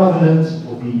the Covenant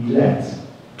of the Elect.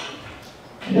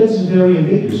 And that's a very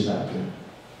ambiguous title,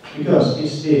 because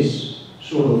is this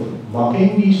sort of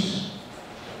mocking these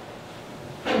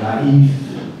naive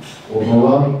or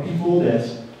moronic people that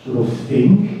sort of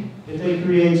think that they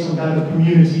create some kind of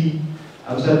community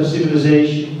outside of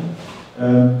civilization,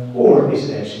 or is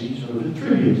it actually sort of a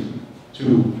tribute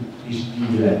to these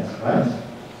elect, right?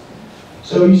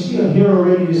 So you see here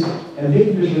already this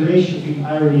ambiguous relation between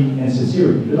irony and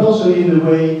sincerity, but also in the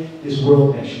way this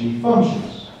world actually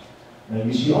functions. Now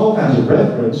you see all kinds of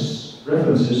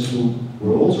references to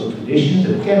worlds or traditions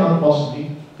that cannot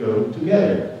possibly go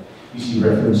together. You see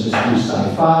references to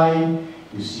sci-fi,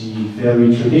 you see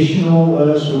very traditional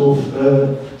sort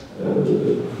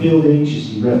of buildings, you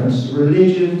see reference to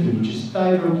religion, to Nietzsche's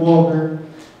tightrope walker,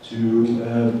 to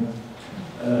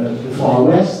the Far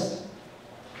West.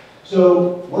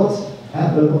 So what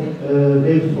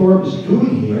David Thorpe is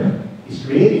doing here is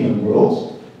creating a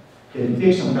world that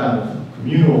depicts some kind of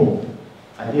communal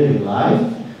idyllic life,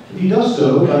 but he does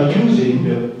so by using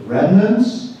the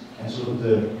remnants and sort of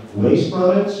the waste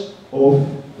products of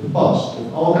the past,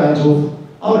 of all kinds of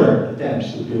other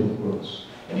attempts to build worlds.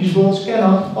 And these worlds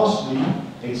cannot possibly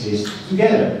exist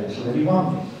together. That's already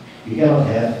one thing. You cannot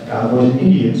have cowboys and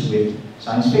Indians with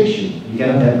science fiction. You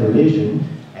cannot have religion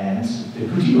and the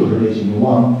critique of religion in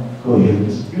one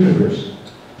coherent universe.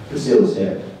 But still it's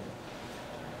there.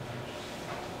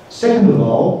 Second of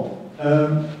all,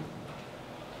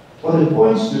 what it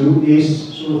points to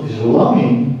is sort of this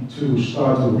longing to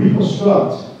start to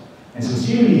reconstruct and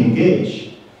sincerely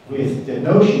engage with the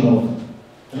notion of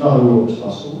another world is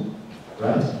possible,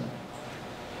 right?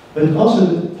 But also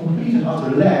the complete and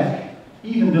utter lack,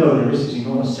 even though there is this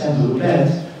enormous central bent,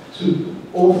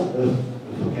 of a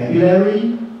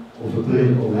vocabulary, of a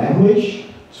political language,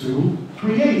 to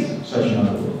create such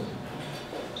another world.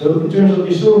 So in terms of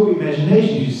historical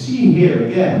imagination, you see here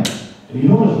again an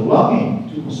enormous longing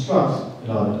to construct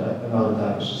another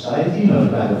type of society, another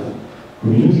type of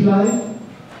community life,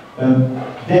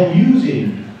 then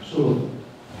using sort of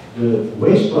the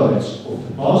waste products of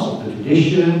the past, of the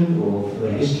tradition, or of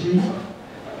the history,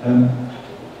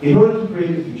 in order to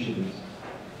create a future with.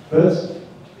 But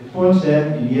it points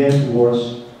then, in the end,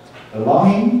 towards a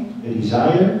longing, a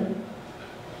desire,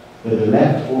 but a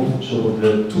lack of sort of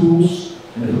the tools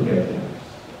and the vocabulary.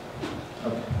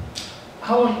 Okay.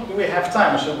 How long do we have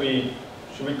time? Should we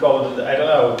call it? I don't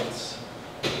know.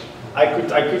 I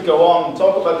could go on and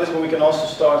talk about this, but we can also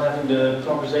start having the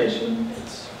conversation.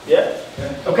 Yeah.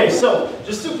 Okay. So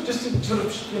just to sort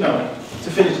of to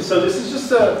finish it. So this is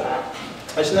just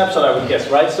a snapshot, I would guess,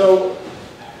 right? So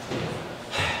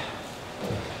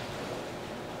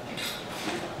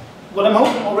what I'm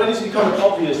hoping already is becoming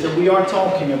obvious that we are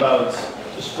talking about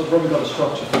just what we call a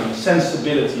structure thing,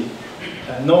 sensibility.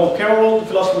 Noel Carroll, the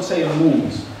philosopher, would say a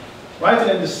mood, right?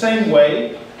 And in the same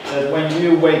way that when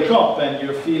you wake up and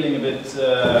you're feeling a bit,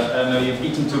 I don't know, you've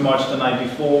eaten too much the night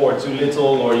before, or too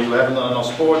little, or you haven't done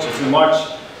enough sports, or too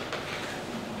much,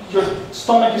 your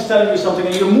stomach is telling you something,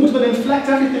 and your mood will inflect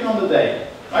everything on the day,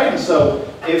 right? And so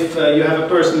if you have a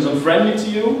person who's unfriendly to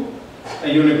you,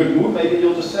 and you're in a good mood, maybe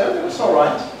you'll just say, okay, it's all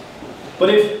right. But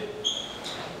if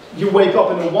you wake up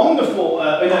in a wonderful,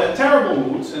 in a terrible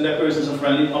mood, and that person's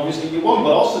unfriendly, obviously you won't.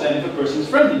 But also then, if a person is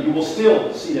friendly, you will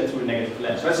still see that through a negative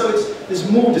lens, right? So it's this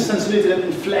mood, this sensibility that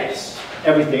inflects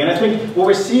everything. And I think what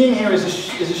we're seeing here is a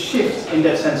shift in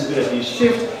that sensibility, a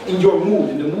shift in your mood,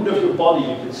 in the mood of your body,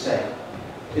 you could say.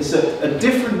 It's a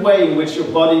different way in which your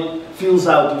body feels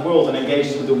out the world and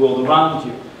engages with the world around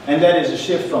you. And that is a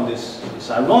shift from this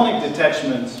ironic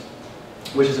detachment,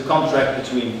 which is a contract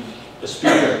between the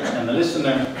speaker and the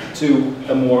listener, to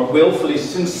a more willfully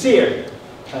sincere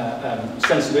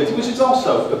sensibility, which is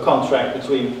also a contract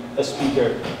between a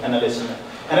speaker and a listener.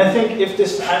 And I think if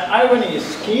this irony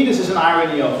is key, this is an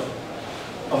irony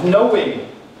of knowing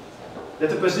that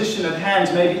the position at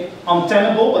hand may be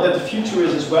untenable, but that the future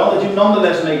is as well, that you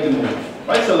nonetheless make the move.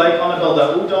 Right? So like Annabel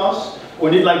Daoud does, or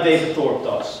indeed like David Thorpe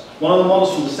does. One of the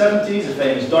models from the 70s, a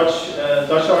famous Dutch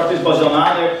artist, Bas Jan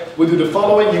Ader, would do the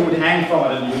following. He would hang from, I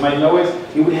don't know, you might know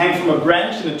it, he would hang from a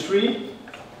branch in a tree,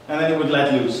 and then he would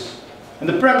let loose. And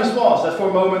the premise was that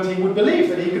for a moment he would believe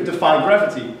that he could defy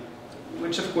gravity,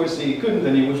 which of course he couldn't,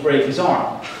 and he would break his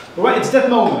arm. But right, it's that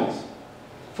moment.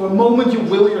 For a moment you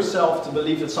will yourself to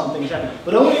believe that something is happening,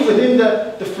 but only within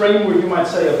the framework, you might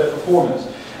say, of that performance.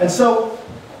 And so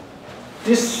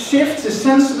this shift, this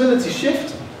sensibility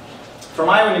shift, from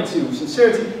irony to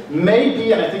sincerity, may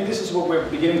be, and I think this is what we're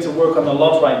beginning to work on a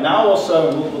lot right now also,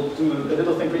 and we'll do a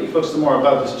little thing for you folks tomorrow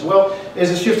about this as well, is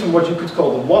a shift from what you could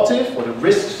call the what if, or the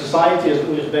risk society, as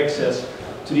Ulrich Beck says,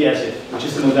 to the as if, which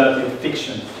is the modality of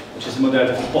fiction, which is the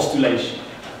modality of postulation.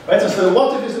 Right? So the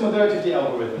what if is the modality of the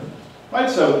algorithm. Right?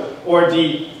 So, or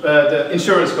the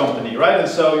insurance company, right? And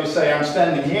so you say, I'm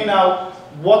standing here now,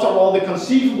 what are all the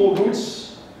conceivable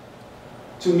routes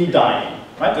to me dying?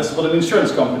 Right? That's what an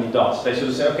insurance company does. They sort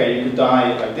of say, okay, you could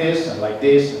die like this, and like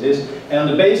this, and this. And on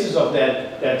the basis of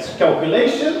that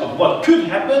calculation of what could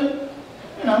happen,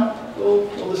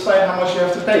 we'll decide how much you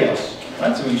have to pay us,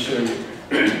 right, to insure you.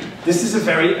 This is a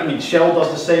very, I mean, Shell does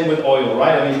the same with oil,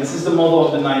 right? I mean, this is the model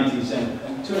of the 90s,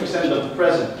 and to an extent of the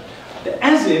present. The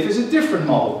as if is a different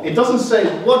model. It doesn't say,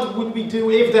 what would we do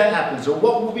if that happens, or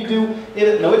what would we do if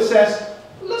it, no, it says,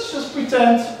 let's just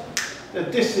pretend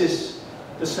that this is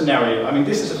the scenario. I mean,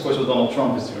 this is of course what Donald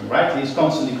Trump is doing, right? He's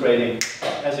constantly creating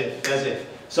as if.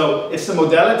 So it's the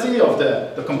modality of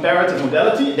the comparative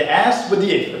modality, the as with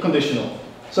the if, the conditional.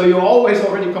 So you're always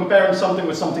already comparing something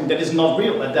with something that is not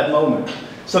real at that moment.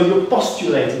 So you're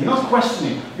postulating, you're not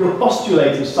questioning, you're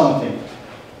postulating something.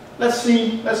 Let's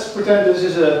pretend this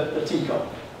is a teacup.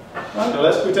 Right? So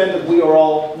let's pretend that we are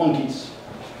all monkeys.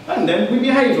 And then we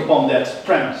behave upon that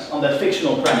premise, on that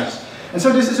fictional premise. And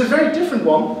so this is a very different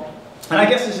one. And I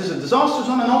guess this is a disastrous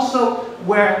one, and also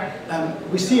where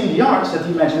we see in the arts that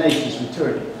the imagination is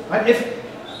returning. Right? If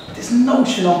this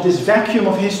notion of this vacuum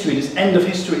of history, this end of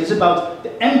history, is about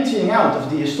the emptying out of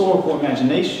the historical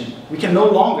imagination, we can no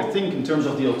longer think in terms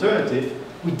of the alternative.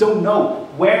 We don't know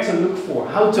where to look for,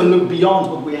 how to look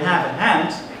beyond what we have at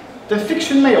hand. Then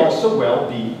fiction may also well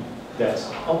be that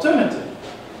alternative.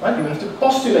 Right? You have to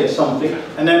postulate something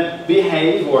and then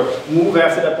behave or move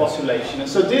after that postulation. And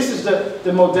so this is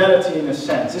the modality in a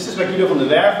sense. This is by Guido van der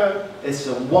Werve. It's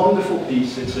a wonderful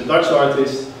piece. It's a Dutch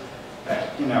artist.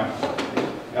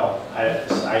 Well,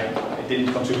 I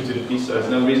didn't contribute to the piece, so there's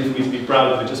no reason for me to be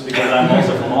proud of it just because I'm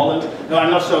also from Holland. No,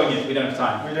 I'm not showing it. We don't have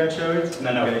time. We don't show it?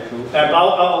 No. Okay, cool.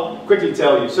 I'll quickly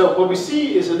tell you. So what we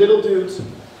see is a little dude.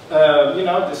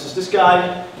 This is this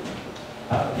guy.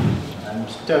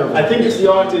 I think it's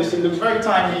the artist. He looks very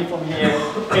tiny from here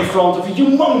in front of a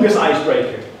humongous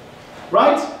icebreaker,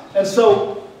 right? And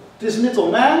so this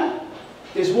little man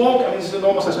is walking, I mean, he's an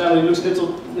enormous size man, he looks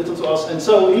little to us, and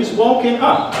so he's walking,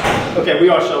 okay, we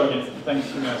are showing it, thanks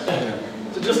you guys.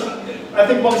 So just, I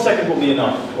think 1 second will be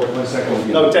enough. Or 1 second will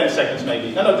be No, 10 seconds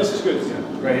maybe. No, this is good. Yeah.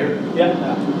 Right here?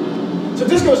 Yeah. So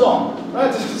this goes on,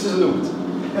 right? This is looped.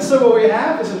 And so what we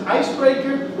have is an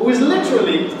icebreaker who is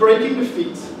literally breaking the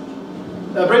feet,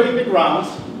 breaking the ground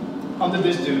under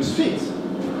this dude's feet.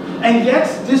 And yet,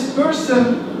 this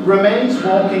person remains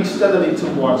walking steadily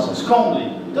towards us, calmly.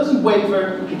 He doesn't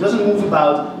waver, he doesn't move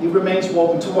about, he remains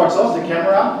walking towards us, the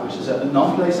camera, which is at a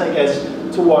non-place, I guess,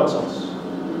 towards us.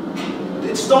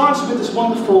 It starts with this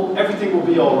wonderful, everything will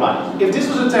be alright. If this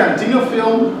was a Tarantino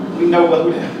film, we know what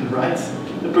would happen, right?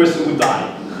 The person would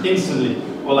die, instantly,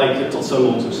 or like tot so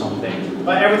long or something.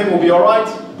 But everything will be alright,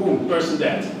 boom, person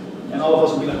dead. And all of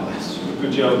us will be like, oh, that's a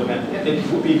good joke, man. Yeah, it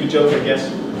would be a good joke, I guess.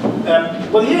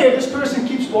 But here, this person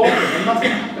keeps walking and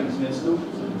nothing happens, and it's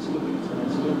looped, and it's looped, and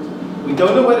it's looped. We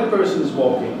don't know where the person is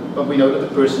walking, but we know that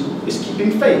the person is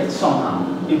keeping faith somehow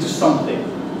into something.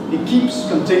 He keeps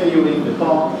continuing the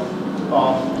path,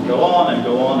 and go on, and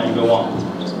go on, and go on.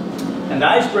 And the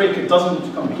icebreaker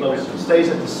doesn't come closer, it stays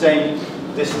at the same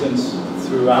distance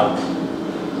throughout.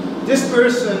 This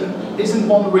person isn't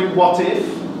wondering what if,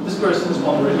 this person is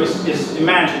wondering, is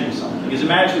imagining something. He's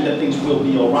imagining that things will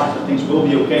be alright, that things will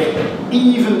be okay,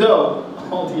 even though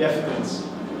all the evidence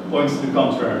points to the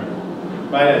contrary.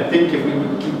 Right? I think if we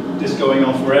would keep this going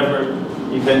on forever,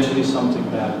 eventually something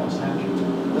bad must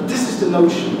happen. But this is the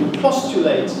notion. You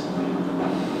postulate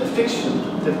a fiction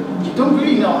that you don't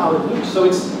really know how it looks. So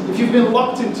it's, if you've been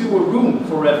locked into a room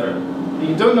forever, and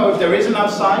you don't know if there is an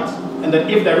outside, and that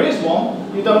if there is one,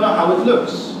 you don't know how it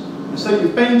looks. And so you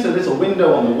paint a little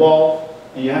window on the wall,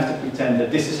 and you have to pretend that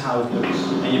this is how it looks.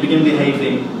 And you begin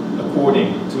behaving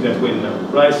according to that window.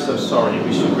 Right? So sorry,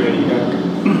 we should really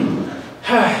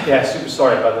yeah, super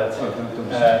sorry about that.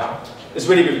 It's a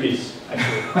really good piece,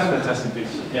 actually. It's a fantastic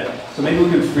piece. Yeah. So maybe we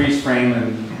can freeze frame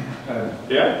and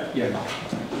yeah? Yeah.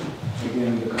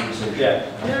 Begin the conversation. Yeah.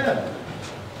 Yeah.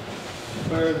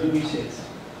 Where do we sit?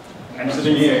 I'm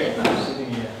sitting here. I'm sitting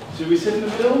here. Should we sit in the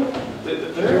middle? Do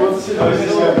you want to sit in the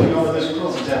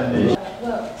middle?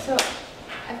 Well, so I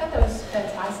thought that was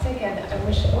fantastic, and I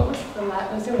wish, what was the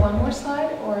last, was there one more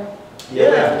slide, or?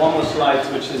 Yeah, one more slide,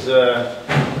 which is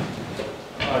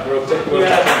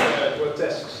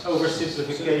grotesque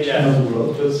oversimplification of the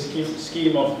world, the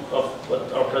scheme of what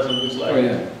our present looks like. Oh,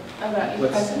 yeah. About your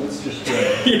present? Let's just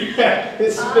yeah,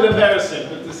 it's a bit embarrassing,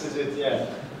 but this is it, yeah.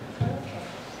 Okay.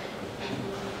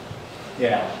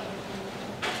 Yeah.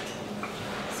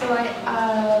 So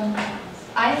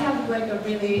I have like a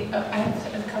really, I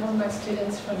have a couple of my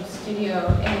students from studio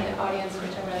in the audience,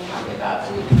 which I'm really happy about.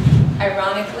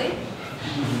 Ironically,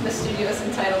 the studio is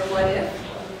entitled What If,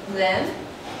 Then.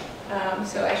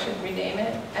 So I should rename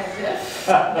it as if,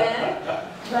 then.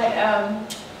 But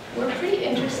we're pretty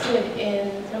interested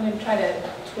in, so I'm going to try to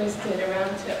twist it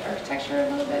around to architecture a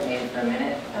little bit, maybe for a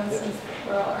minute, since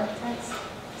we're all architects,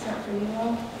 except for you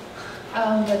all.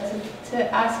 But to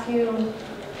ask you,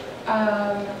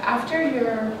 after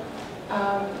your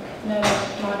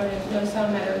Metamodernism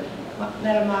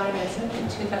in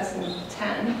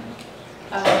 2010,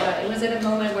 it was at a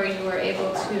moment where you were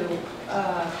able to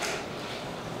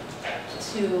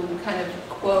kind of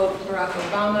quote Barack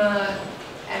Obama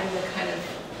and the kind of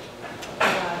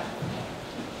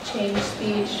change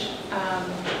speech,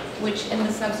 which in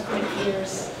the subsequent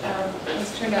years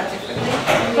has turned out differently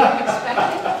than we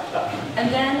expected.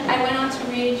 And then I went on to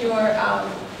read your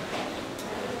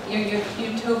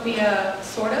Utopia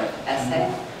sort of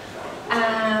essay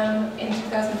in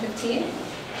 2015.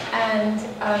 And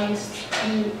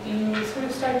you sort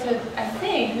of start to, I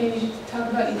think, maybe talk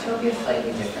about utopia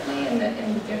slightly differently in the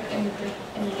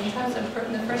meantime. So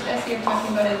in the first essay you're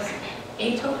talking about is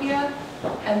atopia,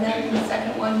 and then in the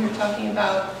second one you're talking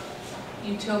about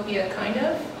utopia kind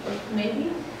of, or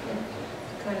maybe,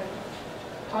 kind of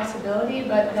possibility,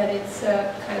 but that it's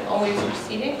kind of always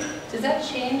receding. Does that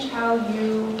change how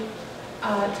you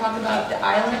talk about the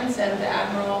islands and the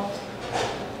admiral?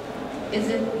 Is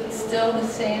it still the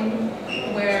same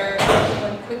where you're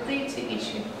going quickly to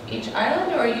each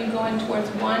island, or are you going towards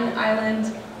one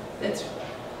island that's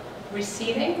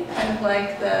receding, kind of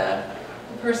like the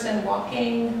person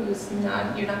walking who's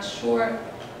you're not sure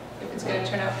if it's going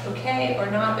to turn out okay or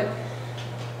not? But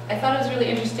I thought it was really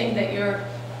interesting that you're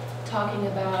talking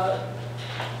about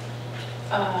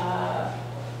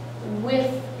with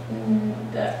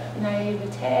the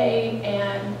naivete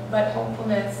but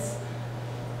hopefulness,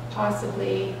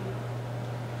 possibly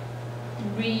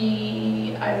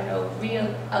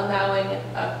allowing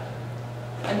a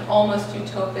an almost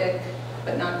utopic,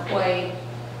 but not quite,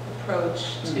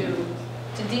 approach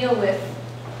to deal with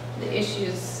the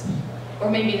issues, or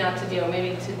maybe not to deal,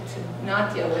 maybe to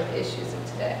not deal with issues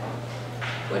of today.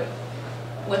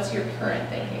 What's your current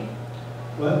thinking?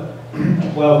 Well,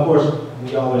 of course,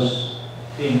 we always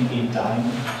think in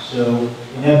time, so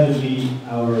inevitably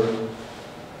our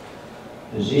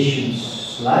positions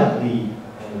slightly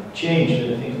change,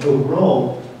 but I think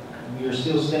overall we are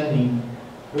still standing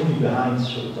only behind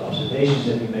sort of the observations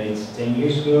that we made 10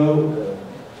 years ago.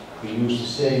 We use the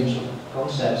same sort of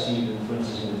concepts even, for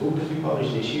instance, in the book that we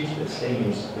published this year, but 10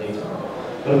 years later.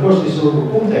 But of course, the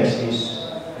historical context is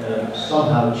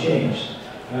somehow changed.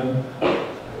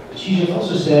 GSAPP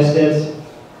also says that,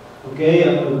 okay,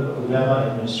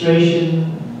 Obama administration,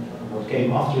 what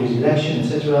came after his election,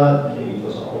 etc., maybe it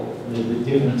was all a little bit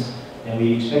different than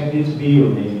we expected it to be, or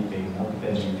maybe not,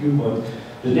 depends on your viewpoint.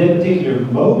 But that particular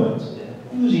moment, the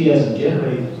enthusiasm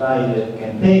generated by the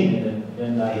campaign and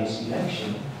then by his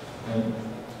election,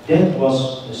 that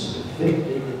was a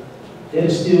specific, that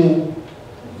is still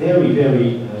very,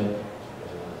 very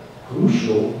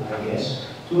crucial, I guess,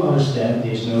 to understand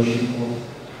this notion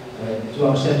of, to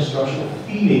understand the structure of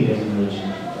feeling that emerged in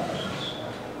the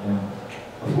 2000s.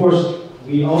 Of course,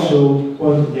 we also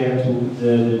pointed there to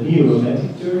the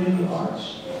neo-romantic turn in the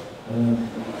arts,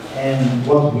 and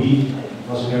what we, it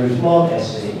was a very flawed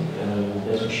essay,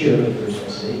 that's for sure, the first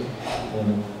essay,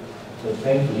 but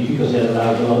thankfully, because that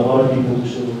allowed a lot of other people to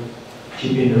sort of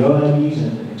chip in their own ideas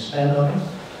and expand on it.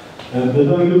 But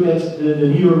when we look at the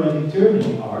neo-romantic turn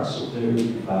in the arts of the early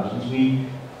 2000s, we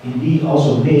indeed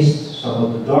also missed some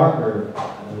of the darker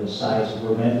sides of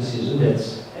romanticism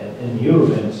and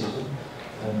neo-romanticism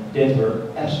that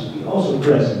were absolutely also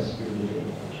present during the age.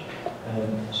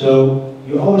 So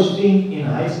you always think in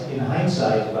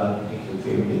hindsight about a particular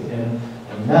period,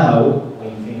 and now when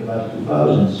you think about the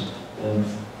 2000s,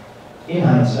 in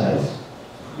hindsight,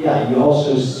 yeah, you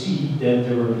also see that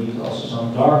there were also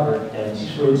some darker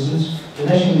tendencies. For instance, the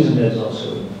nationalism that's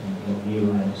also in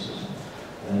neo-romanticism.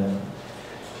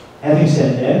 Having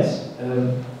said that,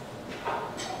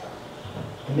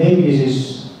 maybe this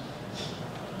is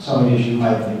something that you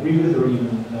might agree with or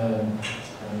even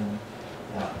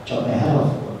chop my head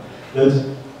off for. But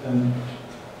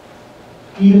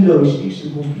even though he speaks to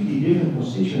completely different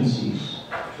constituencies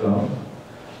from,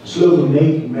 the slogan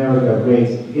 "Make America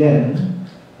Great Again"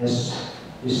 has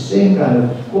the same kind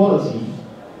of quality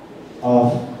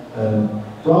of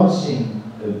promising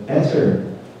a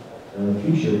better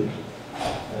future,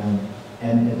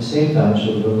 and at the same time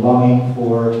sort of a longing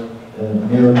for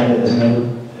America that has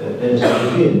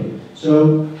never been.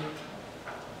 So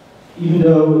even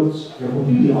though they're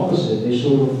completely opposite, they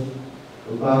sort of,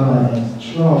 Obama and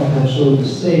Trump have sort of the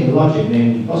same logic,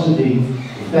 namely positing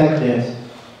the fact that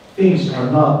things are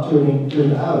not have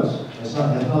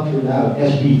not turned out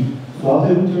as we thought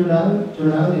they would turn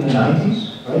out in the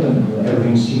 90s, right? And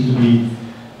everything seemed to be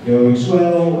going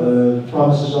swell,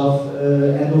 promises of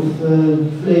end of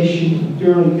inflation,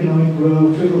 internal economic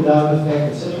growth, trickle-down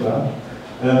effect,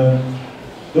 etc.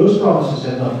 Those promises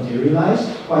have not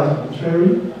materialized, quite the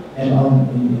contrary,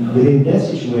 and within that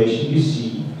situation you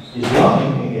see this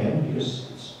longing again,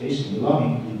 because it's basically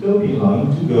longing, utopian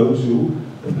longing, to go to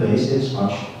a place that's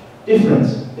much different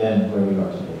than where we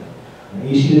are today. And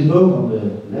you see that both on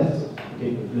the left of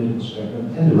the political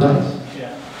spectrum and the right.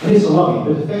 Yeah. And it's a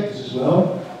longing, but the fact is as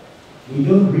well, we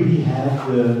don't really have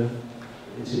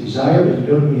it's a desire, but we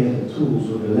don't really have the tools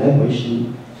or the language to,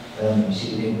 you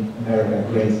see it in America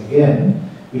Great Again,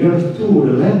 we don't have the tool or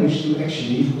the language to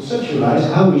actually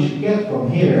conceptualize how we should get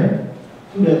from here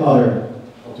to that other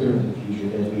alternative future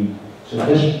that we so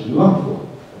desperately long for.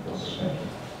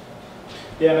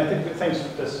 Yeah, and I think, thanks for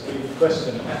this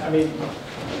question. I mean,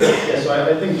 yeah, so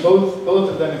I think both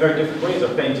of them in very different ways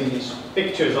are painting these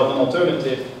pictures of an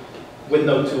alternative with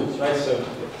no tools, right? So,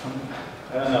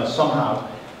 I don't know, somehow.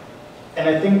 And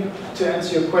I think to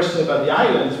answer your question about the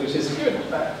islands, which is good,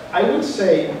 I would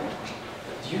say,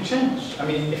 you change. I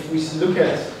mean, if we look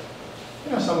at,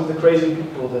 some of the crazy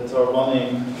people that are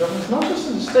running governments, not just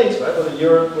in the States, right, but in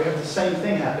Europe, we have the same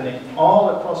thing happening all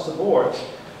across the board.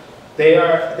 They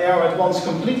are at once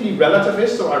completely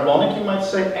relativist, or ironic you might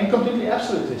say, and completely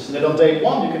absolutist. And then on day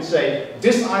one you can say,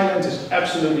 this island is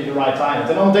absolutely the right island.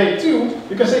 And on day two,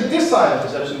 you can say, this island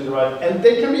is absolutely the right, and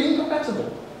they can be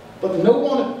incompatible. But no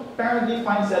one apparently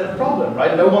finds that a problem,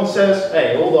 right? No one says,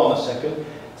 hey, hold on a second.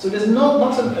 So there's not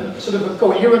a sort of a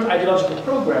coherent ideological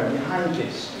program behind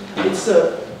this. It's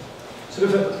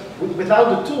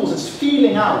without the tools, it's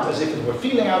feeling out, as if it were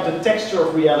feeling out the texture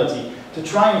of reality, to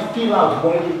try and feel out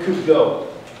where we could go.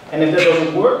 And if that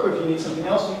doesn't work, or if you need something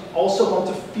else, you also want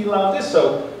to feel out this.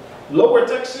 So, lower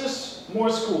taxes, more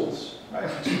schools, right?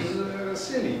 Which is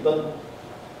silly, but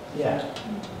yeah.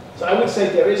 So I would say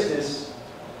there is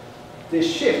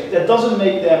this shift that doesn't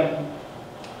make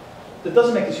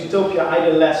this utopia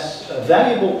either less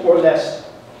valuable or less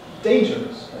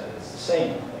dangerous. It's the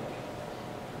same, I think.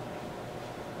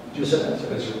 Just as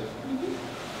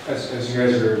you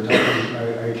guys are talking,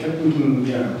 I kept thinking,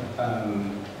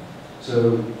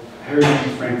 so Harry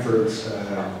Frankfurt's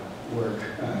work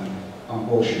on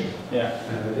bullshit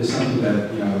is something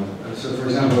that, so for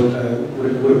example,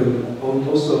 would have been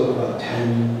also about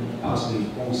 10, possibly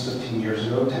almost 15 years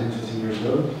ago, 10 to 15 years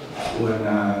ago, when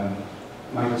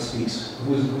Michael Speaks,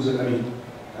 who's I mean,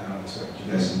 so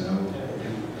you guys know,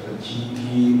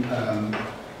 he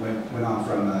went on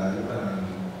from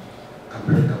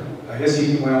I guess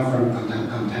he went on from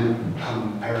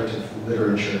comparative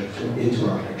literature into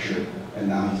architecture, and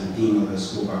now he's a dean of the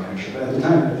School of Architecture. But at the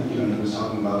time, I think he was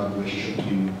talking about the relationship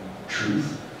between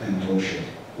truth and bullshit,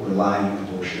 or lying and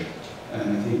bullshit.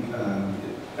 And I think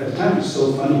at the time it was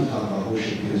so funny to talk about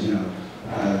bullshit because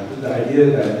the idea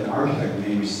that an architect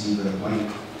may receive a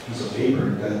blank piece of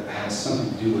paper that has something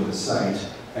to do with the site,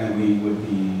 and we would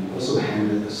be also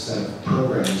handed a set of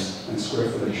programs and square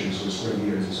footages or square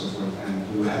meters and so forth, and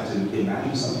we would have to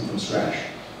imagine something from scratch.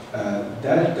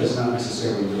 That does not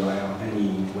necessarily rely on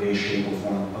any way, shape, or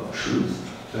form of truth,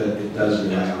 but it does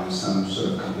rely on some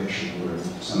sort of conviction or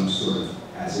some sort of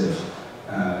as if.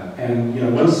 And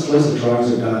once the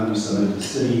drawings are done, we submit to the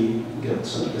city, get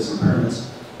some permits,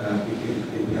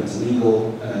 it becomes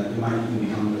legal, it might even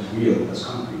become as real as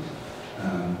concrete.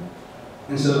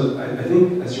 And so I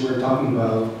think as you were talking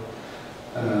about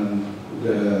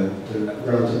the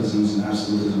relativisms and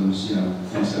absolutisms,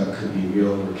 things that could be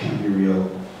real or can't be real,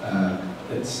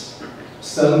 it's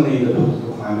suddenly the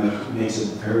political climate makes it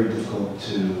very difficult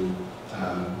to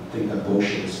think that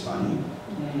bullshit is funny.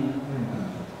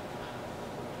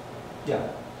 Yeah,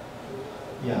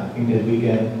 I think that we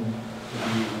can.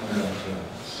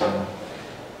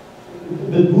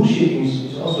 But bullshitting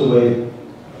is also a way of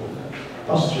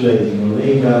postulating or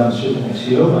laying down certain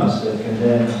axiomas that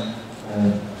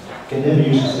can then be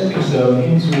used as a stepping stone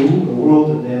into a world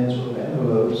that then sort of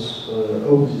envelopes,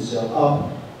 opens itself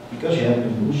up because you have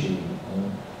been bullshitting.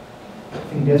 I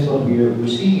think that's what we're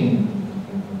seeing in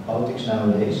politics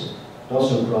nowadays, but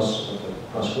also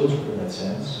across culture in that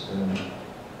sense.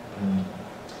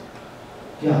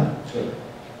 Yeah,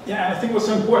 and I think what's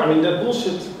so important, I mean, that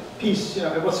bullshit piece,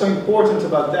 what's so important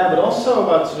about that, but also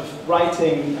about sort of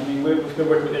writing, I mean, we've been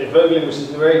working with Erik Vermeulen, which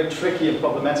is a very tricky and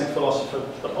problematic philosopher,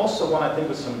 but also one I think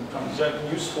with some very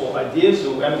useful ideas,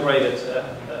 who emigrated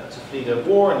to flee the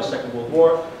war in the Second World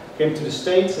War, came to the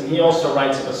States, and he also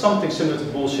writes about something similar to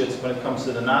bullshit when it comes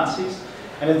to the Nazis.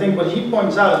 And I think what he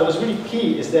points out, what is really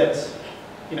key, is that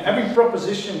every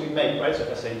proposition we make, right? So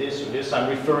if I say this or this, I'm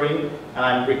referring and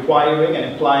I'm requiring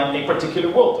and implying a particular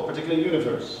world, a particular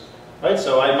universe, right?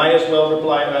 So I might as well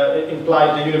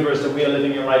imply the universe that we are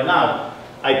living in right now.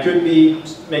 I could be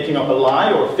making up a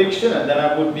lie or fiction, and then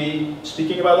I would be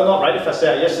speaking about it not, right? If I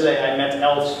say yesterday I met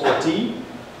elves for tea,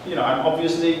 I'm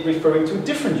obviously referring to a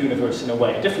different universe in a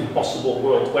way, a different possible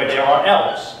world where there are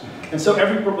elves. And so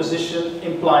every proposition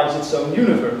implies its own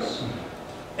universe.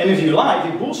 And if you lie,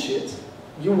 if you bullshit,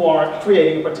 you are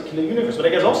creating a particular universe. But I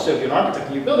guess also, if you're an architect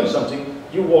and you're building something,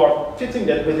 you are fitting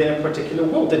that within a particular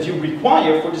world that you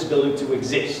require for this building to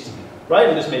exist. Right?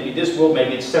 And this may be this world,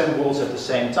 maybe it's 7 worlds at the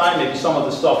same time, maybe some of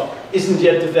the stuff isn't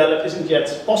yet developed, isn't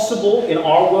yet possible in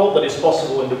our world, but is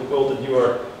possible in the world that you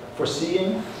are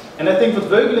foreseeing. And I think what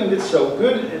Vermeulen did so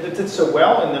did so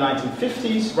well in the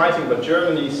 1950s, writing about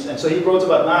Germany, and so he wrote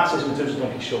about Nazism in terms of Don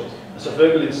Quixote. And so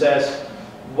Vermeulen says,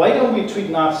 why don't we treat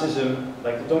Nazism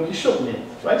like the Don Quixote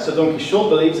myth, right? So Don Quixote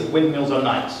believes that windmills are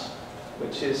knights,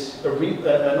 which is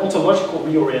an ontological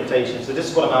reorientation. So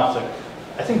this is what I'm after.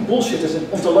 I think bullshit is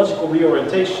an ontological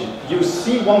reorientation. You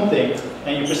see one thing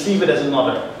and you perceive it as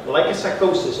another, like a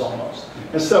psychosis almost.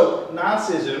 And so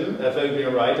Nazism,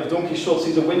 Vermeulen right, if Don Quixote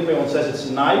sees a windmill and says it's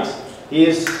a knight, he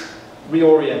is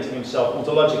reorienting himself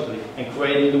ontologically and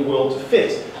creating the world to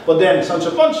fit. But then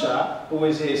Sancho Panza, who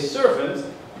is his servant,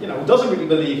 who doesn't really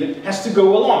believe it, has to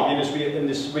go along in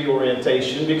this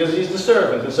reorientation because he's the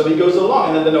servant. And so he goes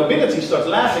along, and then the nobility starts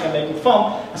laughing and making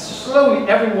fun, and so slowly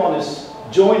everyone is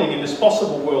joining in this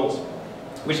possible world,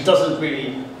 which doesn't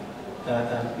really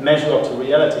measure up to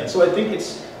reality. And so I think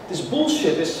this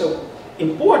bullshit is so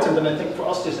important, and I think for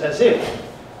us it's as if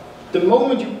the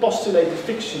moment you postulate the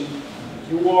fiction,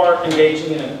 you are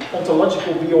engaging in an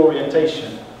ontological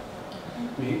reorientation.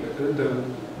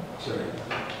 Sorry.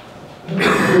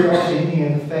 We're also hinting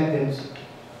at the fact that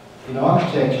in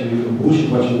architecture you can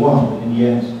bullshit what you want, but in the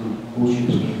end bullshit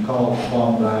is being called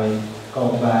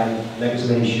by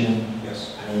legislation,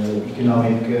 Yes.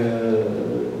 Economic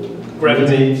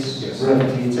Gravity. yes.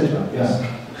 Gravity, etc. Yes.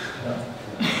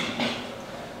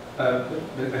 But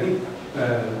I think,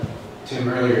 Tim,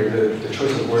 earlier, the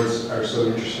choice of words are so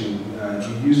interesting.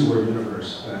 You use the word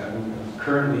universe. I'm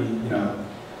currently,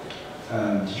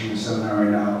 teaching a seminar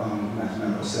right now on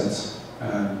mathematical sets.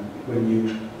 When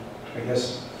you, I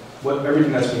guess,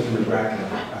 everything that's within the bracket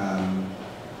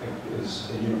is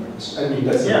a universe. I mean,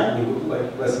 that's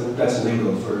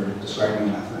lingo for describing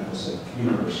a mathematical set,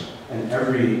 universe. And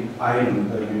every item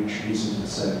that you introduce into the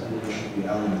set, there should be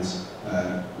elements.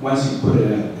 Once you put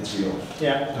it in, it's real.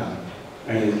 Yeah.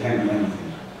 And it can't be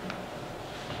anything.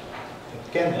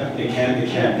 It can be. It can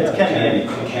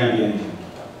be anything.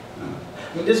 I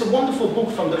mean, there's a wonderful book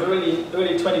from the early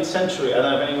 20th century. I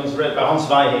don't know if anyone's read, by Hans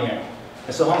Weihinger.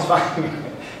 And so Hans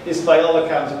Weihinger is, by all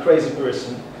accounts, a crazy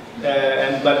person.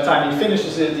 And by the time he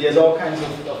finishes it, he has all kinds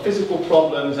of physical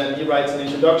problems, and he writes an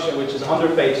introduction which is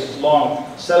 100 pages long,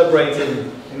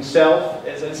 celebrating himself.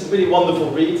 It's a really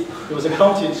wonderful read. He was a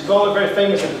Kantian scholar, very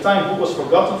famous at the time. The book was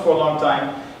forgotten for a long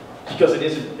time, because it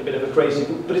is a bit of a crazy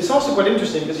book. But it's also quite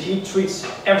interesting, because he treats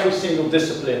every single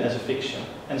discipline as a fiction.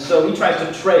 And so he tries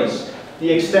to trace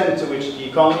the extent to which the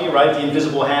economy, right, the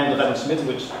invisible hand of Adam Smith,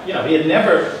 which, he had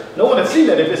never, no one had seen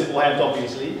that invisible hand,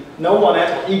 obviously. No one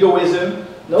had egoism.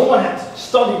 No one had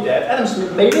studied that. Adam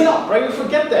Smith made it up, right? We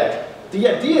forget that. The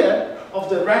idea of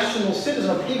the rational citizen,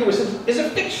 of the egoist citizen, is a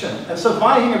fiction. And so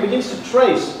Weihinger begins to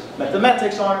trace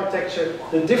mathematics, architecture,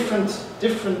 the different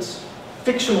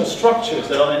fictional structures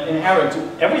that are inherent to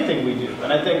everything we do.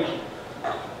 And I think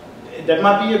that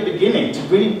might be a beginning to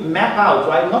really map out,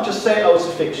 right? Not just say, oh, it's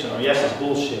a fiction, or yes, it's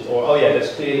bullshit, or oh yeah,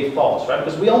 that's clearly false, right?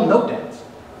 Because we all know that,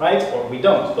 right? Or we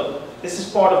don't. But this is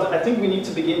part of I think we need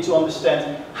to begin to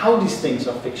understand how these things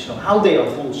are fictional, how they are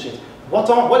bullshit.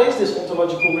 What is this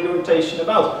ontological reorientation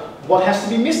about? What has to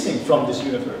be missing from this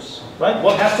universe, right?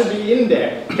 What has to be in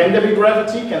there? Can there be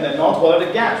gravity? Can there not? What are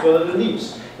the gaps? What are the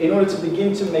leaps? In order to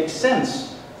begin to make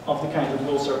sense of the kind of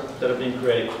rules that are being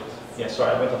created. Yeah,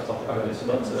 sorry, I went off topic on this,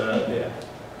 but yeah.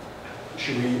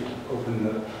 Should we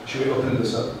open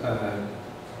this up?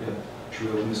 Yeah. Should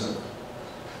we open this up?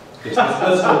 Yes,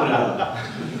 let's open it up.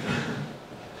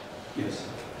 Yes.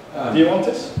 Do you want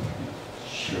this?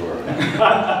 Sure.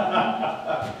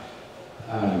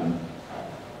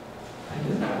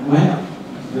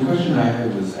 The question I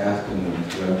was asking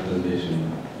throughout the presentation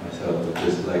myself was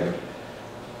just like,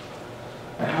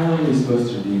 how are we supposed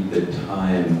to read the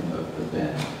time of the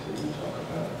bend that you talk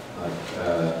about? Like,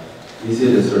 is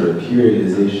it a sort of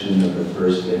periodization of the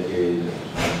first decade of the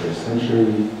 21st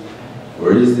century? Or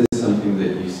is this something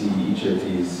that you see each of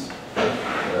these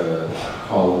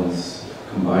columns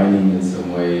combining in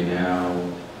some way now?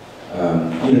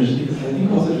 Just because I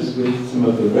think also just with some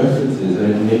of the references,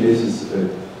 and maybe this is a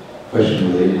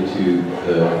question related to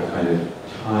the kind of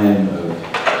time of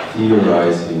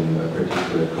theorizing a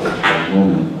particular cultural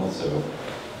moment also.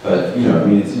 But,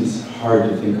 it seems hard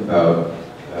to think about,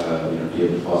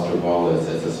 David Foster Wallace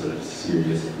as a sort of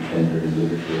serious contender in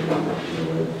literature.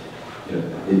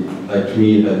 Like to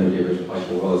me, that David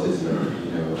Foster Wallace is,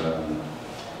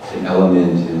 an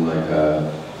element in like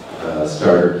a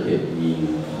starter kit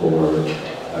meme for,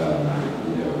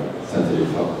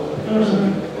 sensitive alcohol or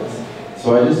something like this. So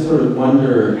I just sort of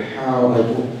wonder how, like,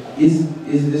 is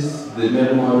this the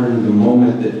metamodern, the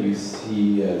moment that you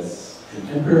see as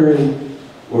contemporary,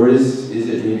 or is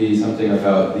it maybe something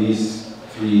about these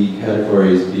three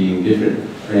categories being different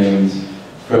frames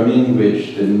from in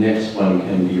which the next one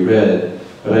can be read?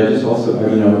 But I just also,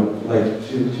 like,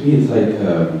 to me it's like,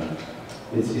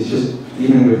 it's just,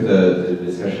 even with the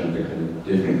discussion of the kind of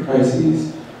different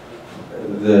crises,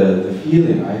 the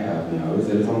feeling I have now is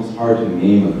that it's almost hard to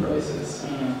name a crisis,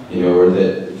 or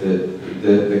that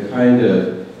the kind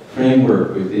of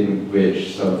framework within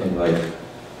which something like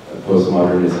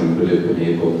postmodernism would have been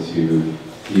able to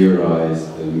theorize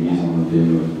the mise en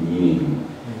abîme of meaning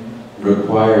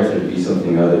requires there to be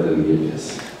something other than the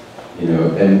abyss,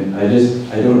 and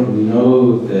I don't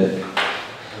know that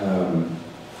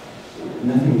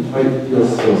nothing quite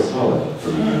feels so solid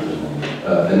for me at the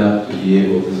moment, enough to be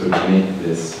able to sort of make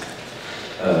this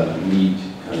neat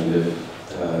kind of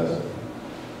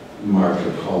mark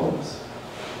of columns.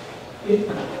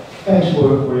 Thanks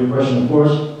for your question. Of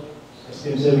course, as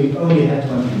Tim said, we only had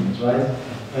 20 minutes, right?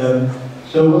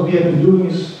 So what we have been doing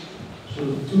is sort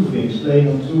of two things, playing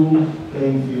on two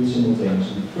playing fields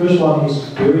simultaneously. The first one is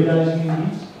periodizing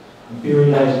indeed, and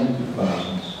periodizing into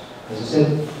thousands. As I said,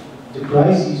 the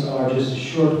crises are just a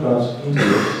shortcut into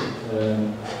it.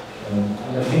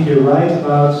 And I think you're right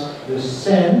about the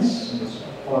sense, and it's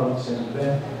part of the sense of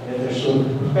that there's sort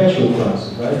of a perpetual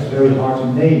crisis, right? It's very hard to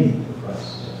name the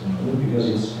crisis at the moment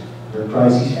because there are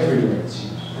crises everywhere, it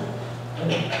seems.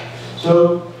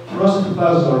 So, for us, the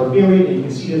 2000s are a period, and you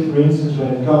can see that, for instance, when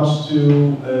it comes to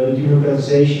the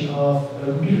democratization of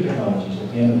computer technologies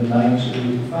at the end of the 90s,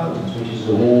 early 2000s, which is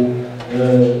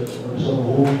a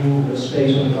whole new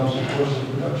space when it comes to process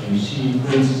production. You see,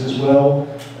 for instance, as well,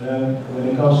 when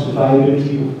it comes to the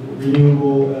viability of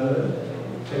renewable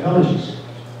technologies.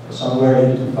 Somewhere in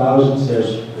the 2000s,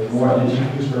 there's more energy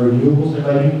used by renewables than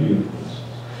by nuclear fuels.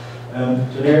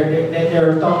 So there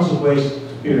are tons of ways to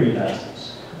periodize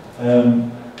this.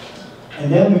 And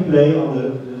then we play on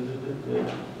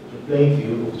the playing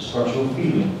field of the structural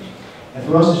feeling. And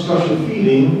for us, the structural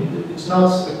feeling, it's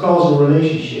not a causal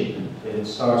relationship that it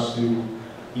starts to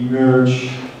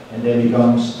emerge and then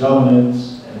becomes dominant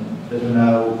and that we're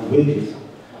now with it,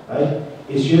 right?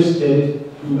 It's just that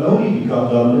it will only become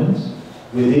dominant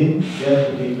within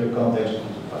that particular context of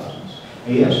the 2000s.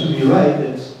 And you're absolutely right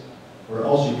that we're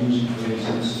also using, for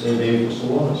instance, David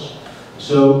Wallace.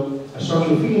 So a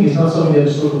structural feeling is not something that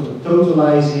is sort of a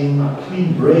totalizing,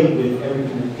 clean break with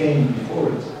everything that came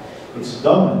before it. It's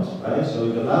dominant, right? So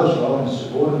it allows for often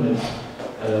subordinate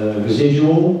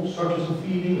residual structures of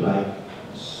feeling, like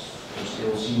we're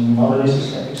still seeing modernist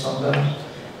aesthetics sometimes,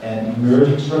 and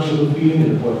emerging structures of feeling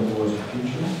that are pointing towards the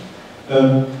future.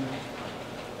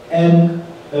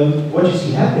 What you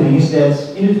see happening is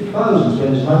that in the 2000s,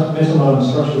 when this metamodern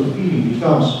structural feeling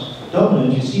becomes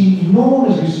dominant, you see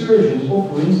enormous resurgence of,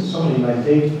 for instance, somebody like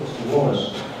David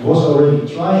Wallace, who was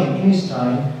already trying in his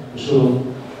time to sort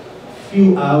of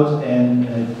feel out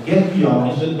and get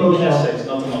beyond the essays,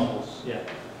 not the novels. Yeah.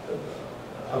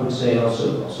 I would say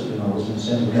also the novels in the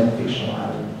sense of metafictional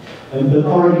irony. But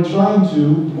already trying to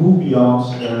move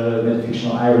beyond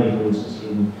metafictional irony, for instance,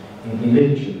 in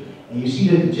literature. And you see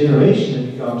that the generation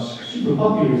that becomes super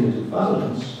popular in the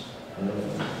 2000s,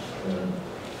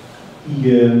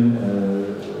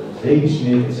 Egan, Davy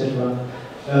Smith, etc.,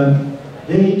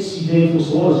 they see David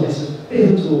Wallace as a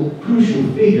pivotal, crucial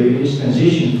figure in this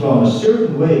transition from a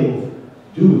certain way of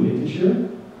doing literature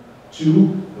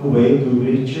to a way of doing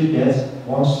literature that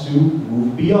wants to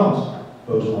move beyond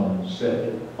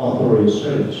postmodern authorial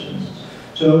strategies, for instance.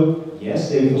 So, yes,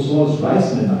 David Wallace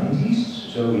writes in the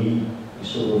 90s, so he is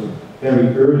sort of very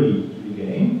early to the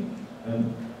game.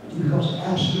 It becomes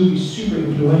absolutely super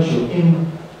influential in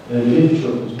the literature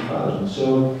of the 2000s.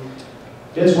 So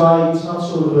that's why it's not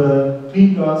sort of a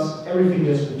clean cut, everything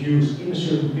that's produced in a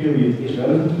certain period is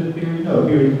relevant to that period. No, a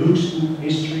period looks to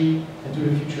history and to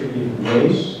the future in different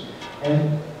ways.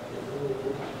 And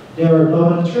there are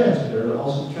dominant trends, but there are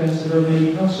also trends that are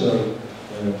maybe not so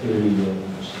clearly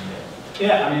interesting.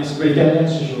 Yeah, I mean, it's great. That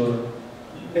answers your...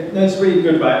 That's really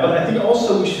good, right? But I think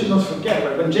also we should not forget,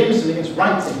 right? When Jameson is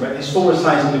writing, right,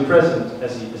 historicizing the present,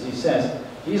 as he says,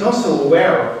 he's also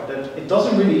aware of that it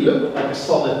doesn't really look like a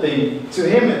solid thing to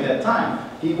him at that time.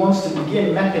 He wants to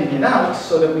begin mapping it out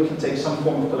so that we can take some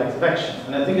form of collective action.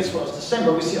 And I think it's for us the same,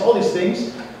 but we see all these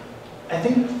things. I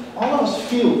think all of us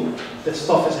feel that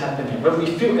stuff is happening, right? We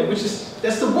feel it,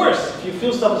 that's the worst, if you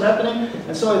feel stuff is happening.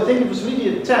 And so I think it was really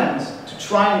an attempt to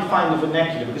try and find the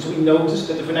vernacular, because we noticed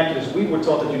that the vernaculars we were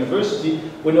taught at university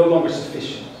were no longer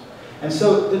sufficient. And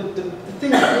so the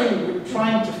thing is really we're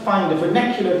trying to find the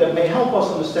vernacular that may help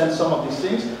us understand some of these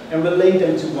things and relate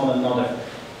them to one another.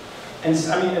 And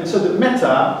I mean, and so the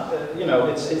meta, you know,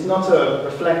 it's not a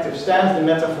reflective stance. The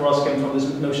meta for us came from this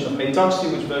notion of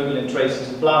metaxy, which Vermeulen traces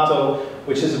in Plato,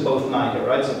 which is a both neither,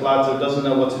 right? So Plato doesn't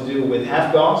know what to do with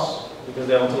half-gods because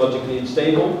they're ontologically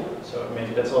unstable. So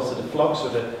maybe that's also the flux or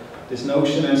this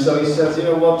notion. And so he says, you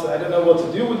know what? I don't know what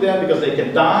to do with them because they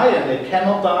can die and they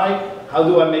cannot die. How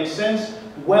do I make sense?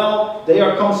 Well, they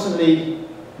are constantly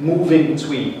moving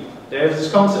between. There's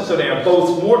this concept, so they are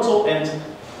both mortal and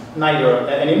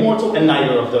immortal, and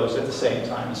neither of those at the same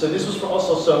time. So this was for us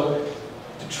also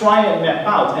to try and map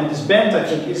out, and this bend, I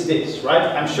think, is this, right?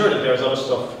 I'm sure that there's other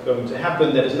stuff going to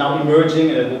happen that is now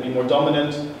emerging and it will be more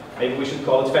dominant. Maybe we should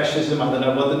call it fascism. I don't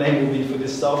know what the name will be for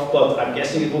this stuff, but I'm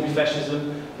guessing it will be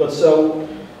fascism. But so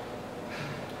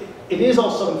it is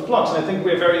also in flux, and I think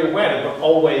we're very aware that we're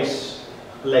always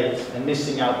late and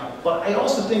missing out. But I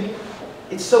also think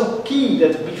it's so key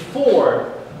that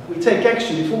before we take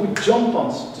action, before we jump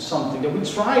onto something, that we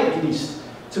try at least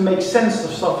to make sense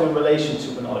of stuff in relation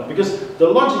to another. Because the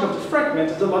logic of the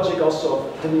fragment is the logic also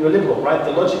of the neoliberal, right?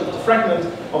 The logic of the fragment,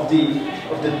 of the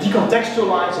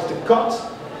decontextualized, of the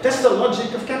cut, that's the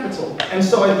logic of capital. And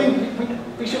so I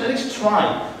think we should at least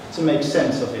try to make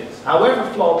sense of it, however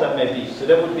flawed that may be. So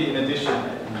that would be in addition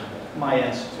my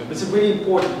answer to it. But it's a really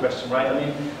important question, right? I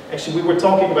mean, actually we were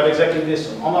talking about exactly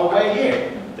this on our way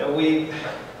here, that we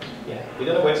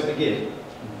don't know where to begin.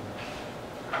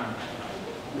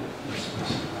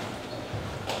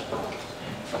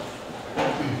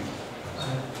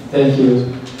 Thank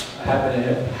you. I happen to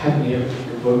have your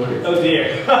book here. Oh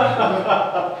dear.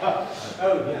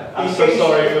 Oh yeah. I'm so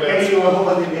sorry for that. Can you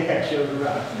hold in the air, show the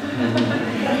round?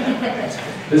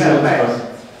 This Yeah, one's thanks.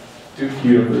 from Duke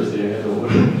University. I had to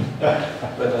order. But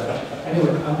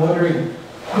anyway, I'm wondering,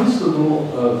 what's the role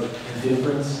of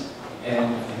indifference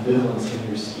and ambivalence in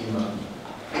your schema?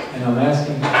 And I'm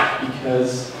asking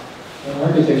because in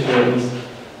architecture, at least,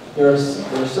 there are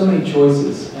so many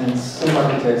choices, and some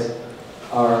architects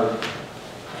are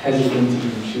hesitant to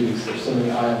even choose. There's so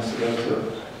many items to go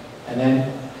to. And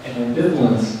then an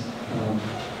ambivalence,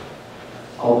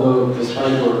 although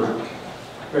despite we're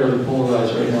fairly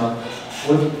polarized right now,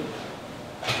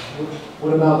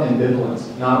 what about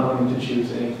ambivalence, not wanting to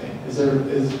choose anything? Is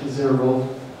there a role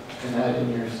in that in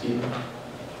your schema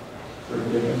for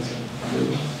ambivalence and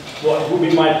ambivalence? Well, it would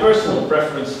be my personal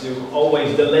preference to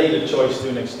always delay the choice to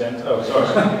an extent. Oh, sorry.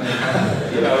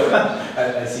 You know,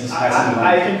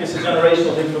 I think it's a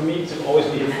generational thing for me to always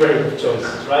be afraid of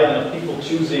choices, right? And of people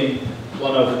choosing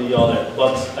one over the other.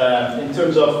 But in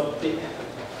terms of,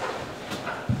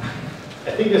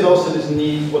 I think there's also this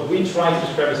need, what we try to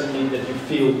describe as a need that you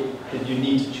feel that you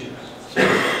need to choose. So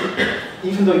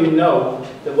even though you know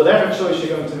that whatever choice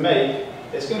you're going to make,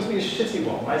 it's going to be a shitty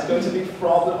one, right? It's going to be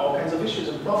fraught with all kinds of issues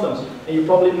and problems. And you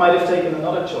probably might have taken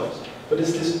another choice. But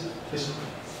it's this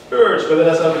urge, whether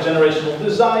that's out of generational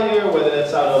desire, whether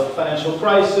that's out of financial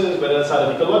crisis, whether that's out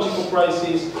of ecological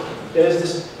crises, there's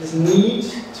this need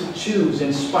to choose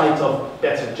in spite of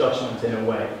better judgment in a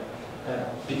way.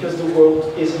 Because the world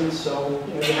isn't so,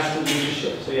 you have to lose the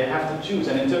ship, so you have to choose.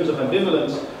 And in terms of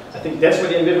ambivalence, I think that's where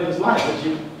the ambivalence lies. That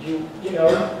you know,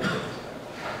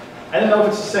 I don't know if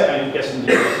it's the same, I guess in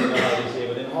the US, you know how they say,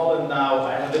 but in Holland now,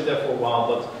 I haven't lived there for a while,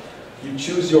 but you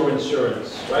choose your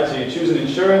insurance, right? So you choose an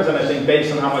insurance, and I think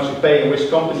based on how much you pay and which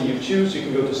company you choose, you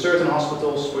can go to certain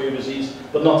hospitals for your disease,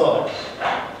 but not others.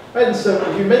 Right? And so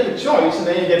if you make a choice and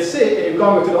then you get sick and you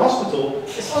can't go to the hospital,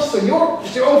 it's also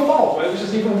it's your own fault, right? Which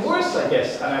is even worse, I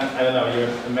guess. And I don't know, you're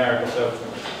in America, so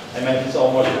I imagine it's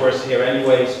almost worse here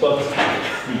anyways, but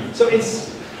so it's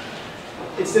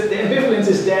that the ambivalence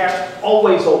is there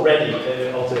always already,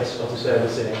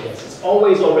 it's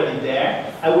always already there.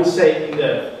 I would say in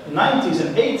the 90s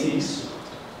and 80s,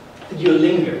 you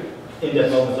linger in that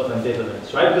moment of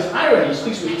ambivalence, right? Because irony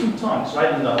speaks with two tongues,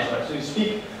 right? In that, right? So you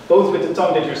speak both with the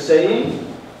tongue that you're saying,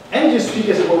 and you speak,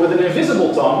 as it were, with an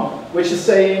invisible tongue, which is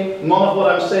saying, none of what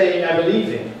I'm saying I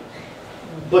believe in.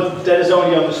 But that is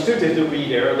only understood if the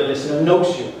reader or the listener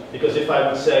knows you. Because if I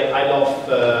would say, I love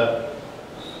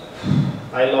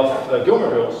Gilmore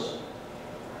Girls,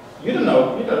 you don't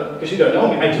know, because you don't know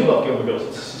me. I do love Gilmore Girls.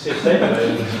 It's a sincere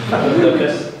statement. One of the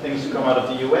best things to come out of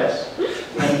the US.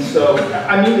 And so,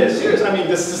 I mean that serious. I mean,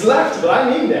 this is laughed, but I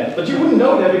mean that. But you wouldn't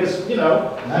know that because, I'm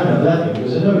not laughing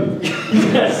because I know you.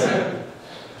 Yes.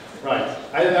 Right.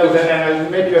 I don't know,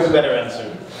 maybe you have a better answer.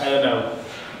 I don't know.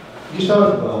 You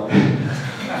started well.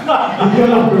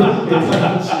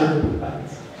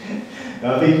 I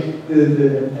think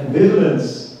the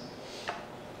ambivalence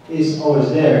is always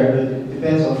there, but it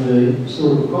depends on the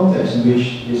historical context in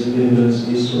which this ambivalence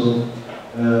is sort of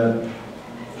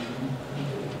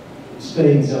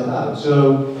playing itself out.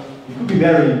 So you could be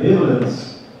very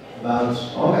ambivalent about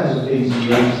all kinds of things in the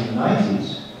 80s and 90s.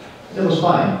 That was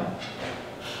fine.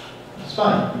 It's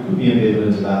fine. You could be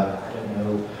ambivalent about,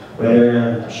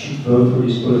 whether I should vote for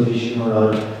this politician or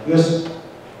not, because it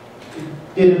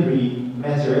didn't really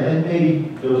matter, and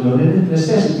maybe there was no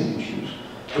necessity to choose.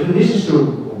 But in this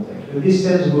historical context, with this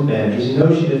sensible man, there's a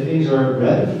notion that things are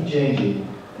rapidly changing,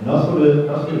 and not for the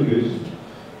good.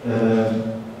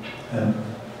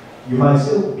 You might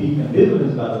still be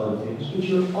ambivalent about a lot of things, but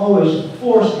you're always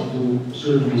forced into a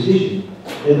certain decision.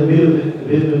 That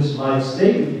ambivalence might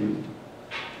stay with you,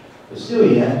 but still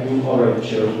you already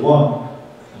chose one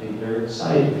particular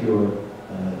side of your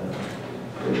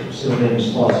still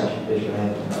famous thoughts that you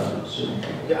had about certain.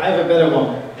 Yeah, I have a better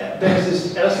one. There's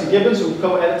this Alison Gibbons who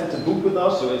co-edited the book with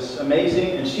us, so it's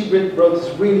amazing, and she wrote this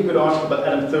really good article about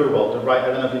Adam Thirlwell, I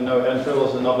don't know if you know, Adam Thirlwell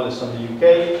is a novelist from the UK,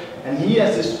 and he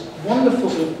has this wonderful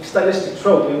sort of stylistic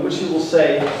trope in which he will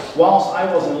say, whilst I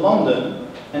was in London,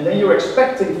 and then you're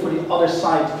expecting for the other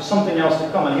side for something else to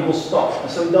come, and he will stop. And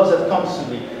so he does that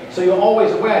constantly. So you're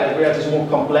always aware that reality is more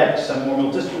complex and more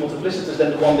multiplicitous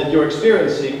than the one that you're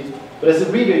experiencing, But as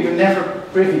a reader, you're never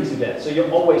privy to that, so you're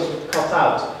always cut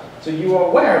out. So you are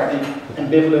aware of the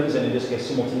ambivalence, and in this case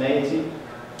simultaneity,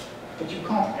 but you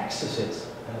can't access it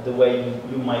the way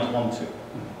you might want to.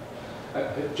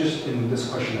 Just in this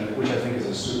question, which I think is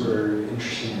a super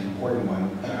interesting and important one.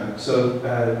 So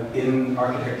in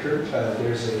architecture,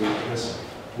 there's this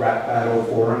rap battle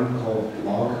forum called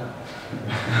Log.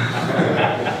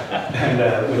 And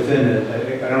within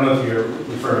it, I don't know if you're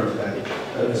referring to that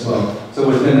as well. So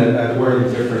within it, the word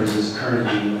indifference is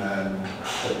currently a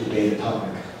debated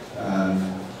topic.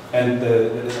 And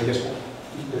I guess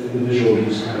the visual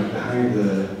is kind of behind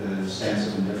the stance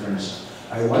of indifference.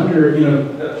 I wonder,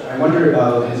 I wonder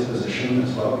about his position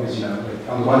as well, because, like,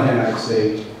 on the one hand, I could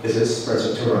say, is this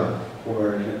sprezzatura,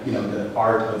 or, the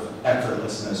art of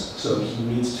effortlessness. So he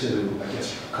needs to, I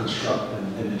guess, construct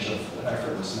an image of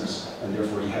effortlessness, and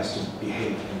therefore he has to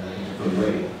behave in a different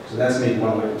way. So that's maybe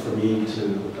one way for me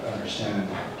to understand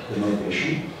the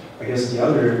motivation. I guess the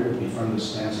other would be from the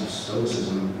stance of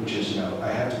stoicism, which is,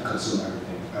 I have to consume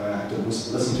everything. I have to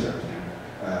listen to everything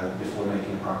before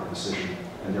making a proper decision.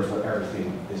 And therefore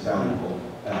everything is valuable.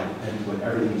 And when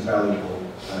everything is valuable,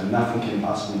 nothing can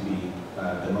possibly be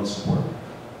the most important.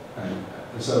 And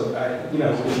so,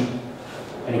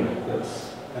 anyway,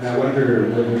 and I wonder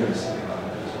what you're going to say about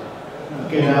that as well.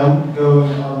 Okay, now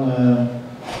going on,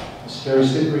 it's very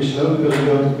slippery slope, because I'm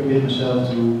going to commit myself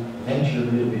to venture a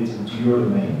little bit into your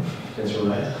domain, if that's all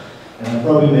right. And I'll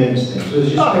probably make mistakes, so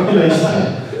it's just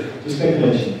speculation. Just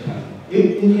speculation.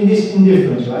 In this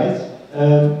indifference, right?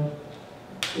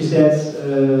 Is that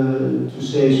to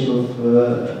say sort of,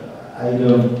 I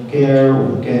don't care,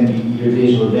 or it can be either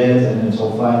this or that, and it's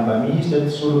all fine by me? Is that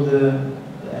sort of the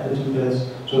attitude, that's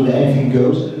sort of the anything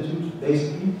goes attitude,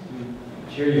 basically?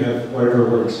 Here you have whatever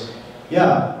works.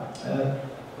 Yeah.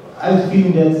 I have the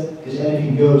feeling that this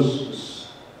anything goes is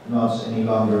not any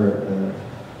longer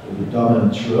the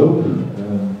dominant trope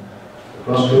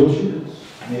across culture,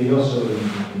 but maybe also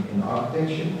in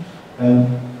architecture.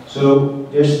 So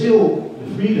there's still the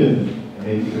freedom, and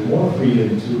maybe even more freedom,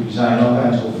 to design all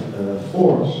kinds of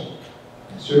forms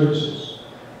and services.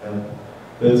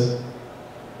 But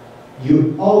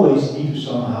you always need to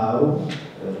somehow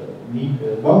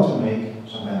want to make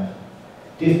some kind of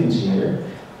difference here.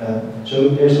 So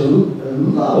there's a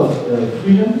lot of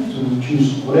freedom to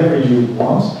choose whatever you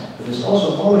want, but it's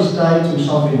also always tied to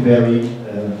something very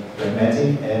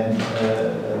pragmatic and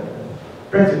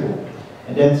practical.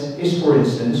 And that is, for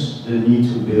instance, the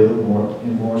need to build in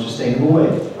a more sustainable way,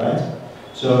 right?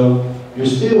 So you're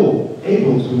still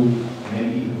able to,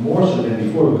 maybe even more so than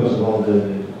before because of all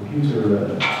the computer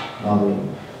modeling,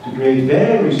 to create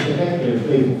very spectacular,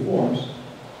 playful forms,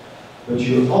 but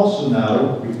you're also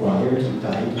now required to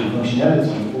tie to the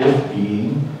functionality of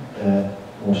being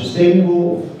more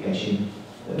sustainable, of catching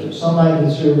sunlight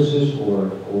in services, or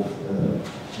of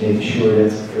making sure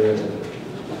that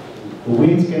the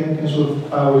wind can sort of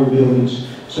power your buildings.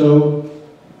 So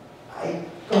I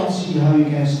can't see how you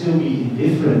can still be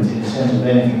indifferent in the sense of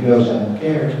anything goes, I don't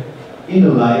care, in the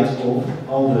light of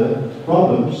all the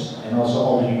problems and also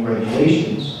all the new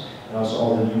regulations and also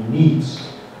all the new needs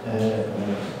and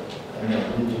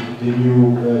the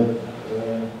new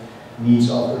needs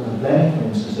of urban planning, for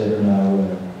instance, that are now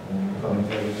becoming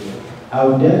very clear.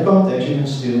 How in that context you can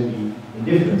still be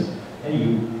indifferent, and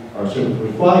you are sort of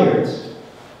required,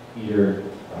 either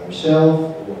by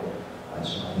yourself or by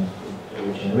some kind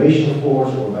of generational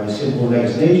force or by simple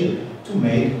legislation, to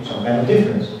make some kind of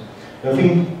difference. I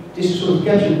think this is sort of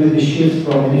captured with the shift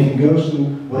from anything goes to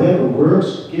whatever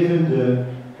works, given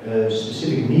the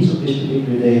specific needs of this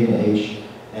particular day and age,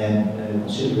 and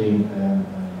considering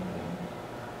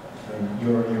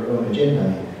your own agenda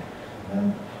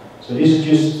here. So this is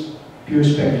just pure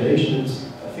speculation.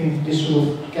 I think this sort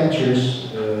of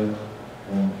captures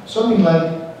something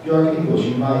like Björk Ingels.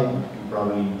 You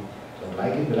probably don't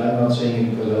like it, but I'm not saying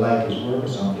it because I like his work or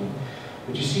something.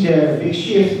 But you see there a big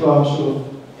shift from sort of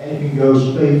anything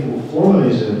goes playful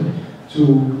formalism to,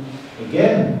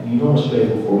 again, enormous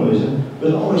playful formalism,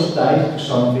 but always tied to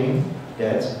something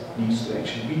that needs to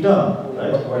actually be done.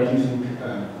 Right? Why do you think we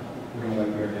don't like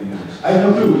Björk Ingels? I have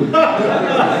no clue.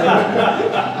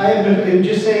 I'm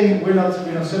just saying we're not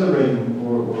celebrating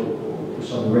or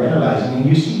something. We're analyzing, and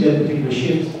you see that particular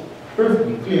shift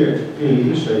perfectly clearly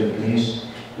illustrated in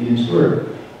his work.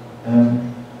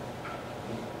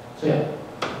 So yeah.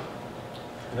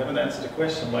 You haven't answered the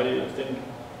question. Why do you think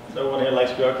no one here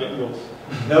likes Björk Ingels?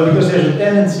 No, because there's a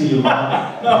tendency.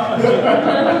 No,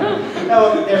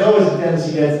 there's always a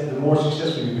tendency that the more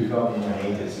successful you become, the more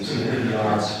hated. You see it in the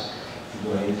arts.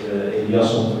 People hate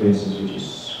Eliasson, for instance, which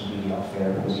is completely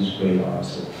unfair because he's a great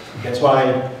artist. So that's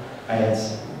why I had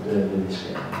the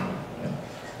discussion.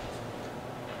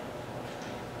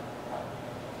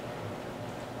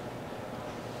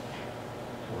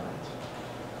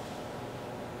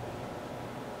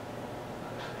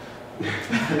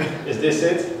 Is this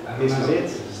it? This is it.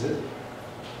 This is it.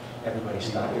 Everybody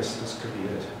stop. This could be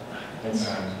it. Let's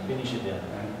finish it then.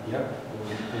 Yep.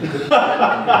 It's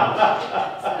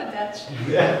not Dutch.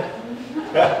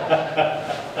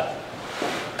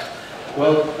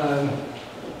 Well,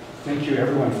 thank you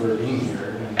everyone for being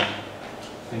here, and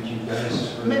thank you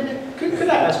guys for... Could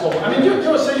I ask one more? I mean, you're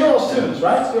all students,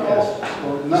 right? You're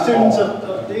all not students all.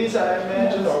 of these, I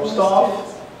imagine, or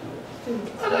staff.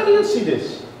 How do you see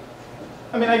this?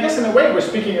 I mean, I guess in a way we're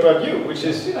speaking about you, which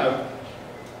is, you know,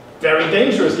 very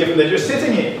dangerous given that you're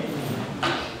sitting here.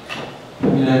 I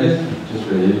mean, I guess just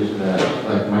related to that,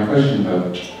 like my question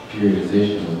about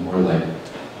periodization was more like,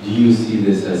 do you see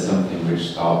this as something which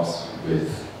stops with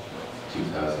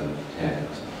 2010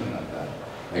 or something like that?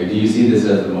 Like, do you see this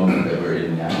as the moment that we're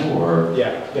in now, or?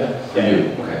 Yeah. For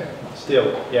you? Okay.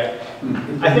 Still, yeah.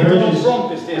 I think Donald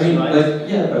Trump is this, I mean, right? like,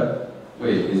 yeah, but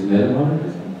wait, is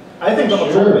metamodernism? I think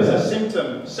Donald Trump is a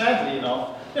symptom, sadly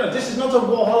enough. You know, this is not a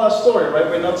Valhalla story, right?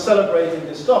 We're not celebrating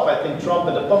this stuff. I think Trump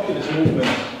and the populist movement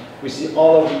we see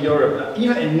all over Europe,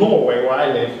 even in Norway where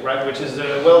I live, right, which is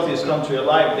the wealthiest country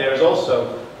alive, there is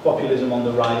also populism on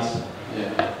the rise.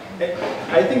 Yeah.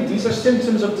 I think these are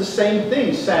symptoms of the same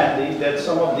thing, sadly, that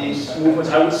some of these movements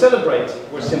I would celebrate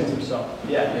were symptoms of.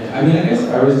 Yeah. I mean, I guess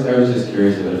I was just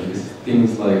curious about it because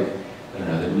things like, I don't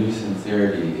know, the new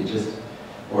Sincerity, it just,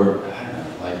 or I don't know,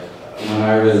 like when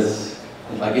I was,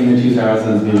 like in the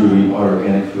 2000s, maybe we bought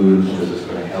organic food and it was just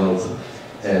for health,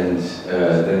 and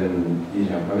then, you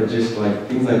know, I would just like,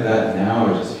 things like that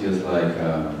now, it just feels like,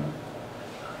 I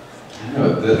don't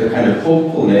know, the kind of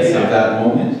hopefulness of that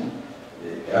moment.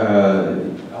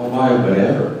 Oh, why,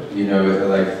 whatever, you know,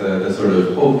 like the sort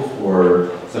of hope for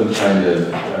some kind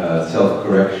of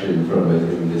self-correction from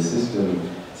within this system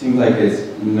seems like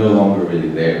it's no longer really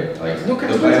there. Like, look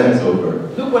at the plan is over.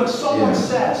 Look, when someone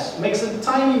makes a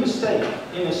tiny mistake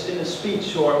in a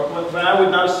speech, or when I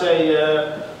would now say,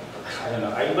 I don't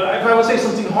know, if I would say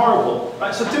something horrible,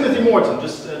 right? So Timothy Morton,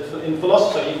 just in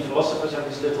philosophy, even philosophers have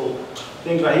these little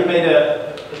things, right? He made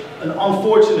an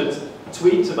unfortunate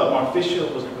tweet about Mark Fisher,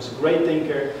 was a great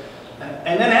thinker,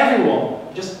 and then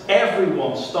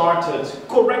everyone started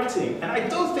correcting. And I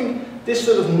don't think this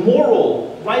sort of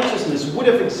moral righteousness would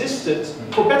have existed,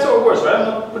 for better or worse, right? I'm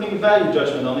not putting a value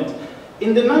judgment on it.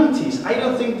 In the 90s, I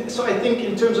don't think, so I think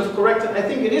in terms of correcting, I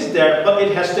think it is there, but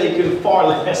it has taken far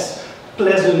less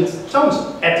pleasant tones.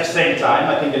 At the same time,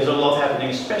 I think there's a lot happening,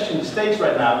 especially in the States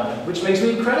right now, which makes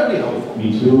me incredibly hopeful.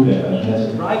 Me too,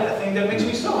 right? I think that makes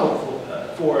me so hopeful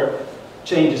for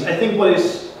changes. I think what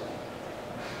is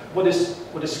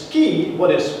key, what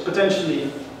is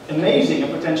potentially amazing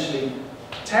and potentially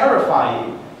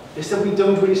terrifying, is that we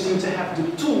don't really seem to have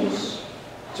the tools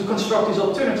to construct these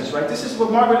alternatives, right? This is what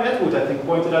Margaret Atwood, I think,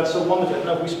 pointed out so wonderfully.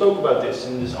 No, we spoke about this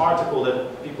in this article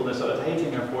that people have started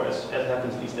hating her for, as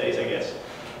happens these days, I guess,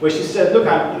 where she said, look,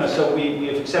 so we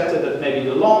have accepted that maybe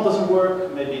the law doesn't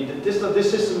work, maybe this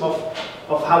system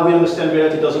of how we understand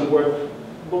reality doesn't work.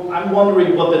 Well, I'm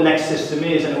wondering what the next system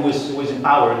is and who is in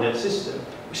power in that system,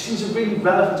 which seems a really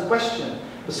relevant question.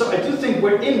 But so I do think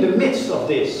we're in the midst of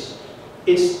this.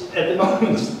 It's, at the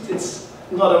moment, it's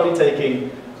not only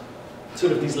taking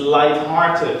sort of these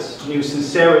light-hearted, new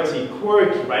sincerity,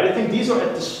 quirky, right? I think these are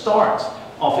at the start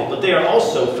of it, but they are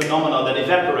also phenomena that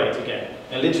evaporate again.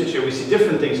 In literature, we see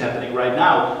different things happening right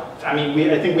now. I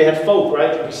mean, I think we had folk,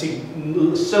 right? We see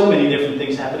so many different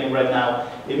things happening right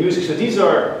now in music. So these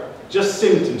are just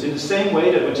symptoms, in the same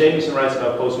way that when Jameson writes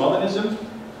about postmodernism,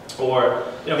 or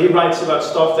he writes about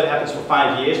stuff that happens for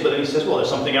 5 years, but then he says, well, there's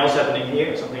something else happening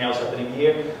here, something else happening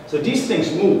here. So these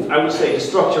things move. I would say the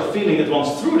structure feeling that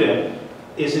runs through them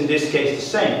is in this case the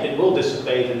same. It will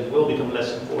dissipate and it will become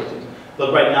less important.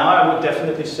 But right now I would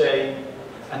definitely say,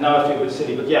 and now I feel a bit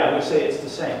silly, but yeah, I would say it's the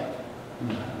same.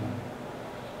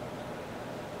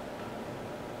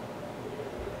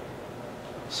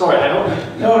 Sorry, I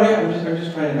hope. No, yeah, I'm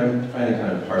just trying to kind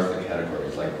of parse the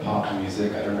categories. Like pop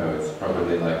music, I don't know, it's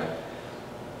probably like,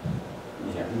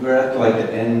 we're at like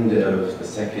the end of the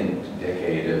second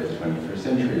decade of the 21st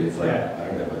century. It's like, I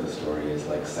don't know what the story is,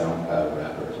 like SoundCloud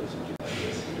rappers or something like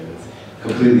this. It's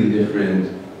completely different.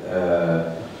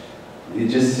 It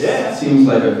just seems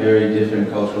like a very different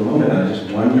cultural moment. And I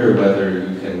just wonder whether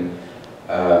you can,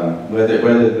 whether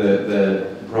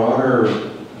the broader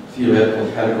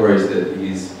theoretical categories that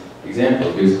these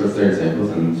examples, because of course they're examples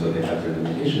and so they have their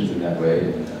limitations in that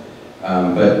way,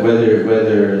 but whether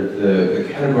the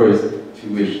categories to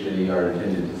which they are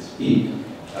intended to speak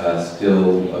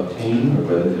still obtain, or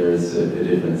whether there's a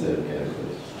different set of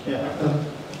categories. Yeah.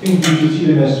 I think you should see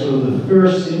them as sort of the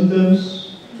first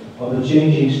symptoms of the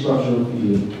changing structure of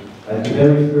feeling. Like the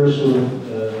very first sort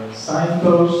of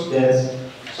signpost that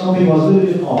something was a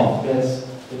little bit off, that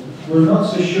we're not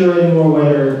so sure anymore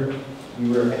whether we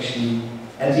were actually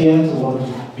at the end or wanted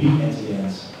to be at the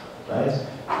end, right?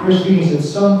 First feeling is that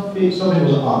something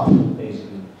was up,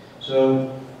 basically.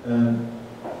 So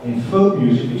in folk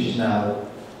music, which is now,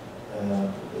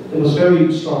 there was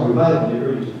very strong revival in the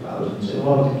early 2000s, and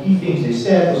one of the key things they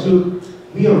said was, look,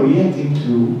 we are reacting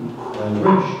to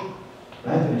rubbish,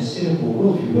 right? In a cynical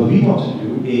worldview. What we want to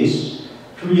do is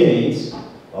create,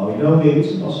 well, we know maybe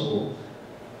it's impossible,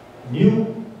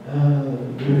 new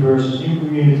universes, new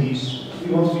communities.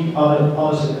 We want to be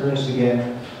honest and earnest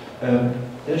again.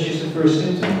 That's just the first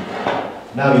symptom.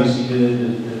 Now you see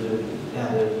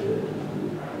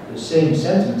the same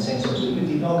sentiment, same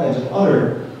sensibility, and all kinds of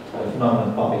other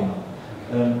phenomena popping up.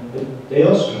 But they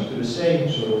also come to the same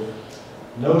sort of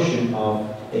notion of,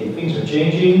 hey, things are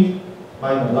changing,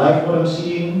 might not like what I'm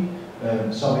seeing,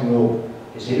 something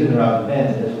is hidden around the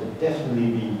bend, and that will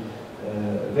definitely be a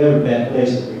very bad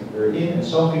place that we're in, and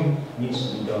something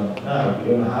needs to be done now. We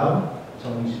don't know how,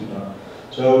 something needs to be done.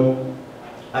 So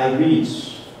I agree,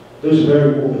 those are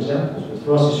very old examples, but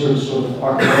for us it's sort of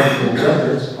archaeological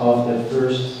records of that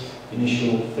first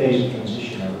initial phase of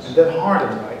transition. And that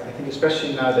hardened, right? I think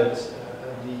especially now that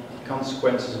the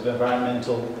consequences of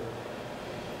environmental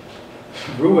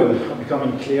ruin are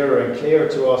becoming clearer and clearer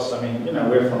to us. I mean, you know,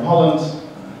 we're from Holland.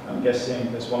 I'm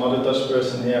guessing there's one other Dutch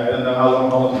person here. I don't know how long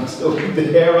Holland will still be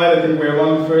there, right? I think we're one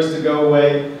of the first to go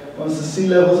away once the sea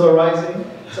levels are rising.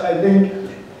 So I think,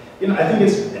 you know, I think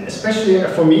it's, especially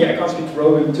for me, I can't speak for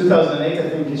Robin, 2008 I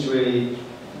think is really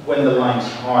when the lines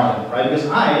hardened, right? Because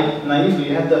I naively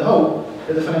had the hope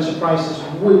that the financial crisis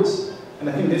would, and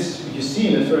I think this is what you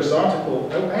see in the first article,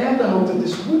 I had the hope that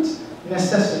this would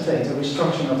necessitate a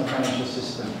restructuring of the financial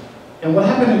system. And what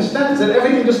happened instead is that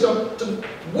everything just got to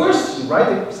worsen,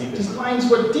 right? These lines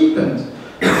were deepened.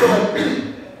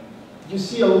 So you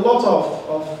see a lot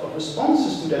of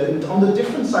responses to that and on the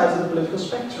different sides of the political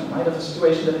spectrum, right? Of a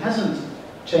situation that hasn't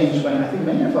changed when I think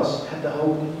many of us had the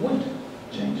hope it would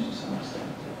change to some extent.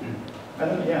 I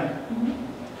don't know, yeah.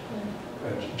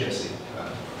 Jesse,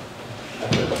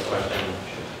 I've got a question.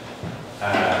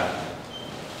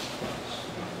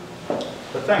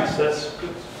 But thanks, that's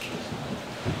good.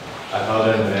 I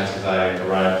apologize in advance because I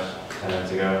arrived 10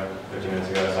 minutes ago, 15 minutes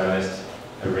ago, so I missed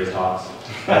everybody's talks.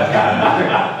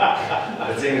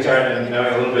 But seeing the chart and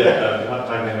knowing a little bit of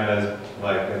talking to Meta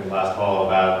like in the last fall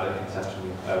about the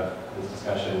conception of this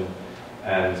discussion,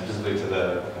 and specifically to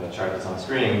the kind of chart that's on the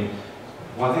screen,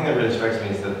 one thing that really strikes me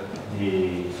is that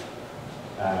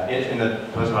in the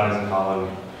postmodernism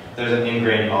column, there's an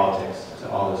ingrained politics to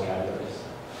all those categories.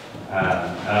 And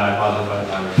I apologize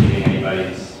if I'm repeating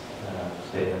anybody's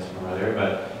statements from earlier,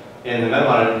 but in the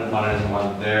metamodernism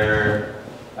one,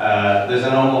 there's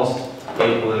an almost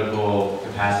apolitical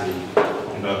capacity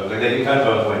in both. Like they can cut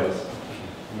both ways,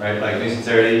 right? Like new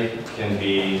sincerity can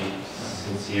be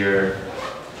sincere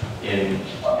in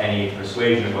any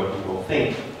persuasion of what people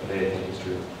think they think is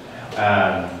true.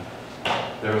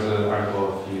 There was an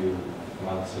article a few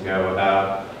months ago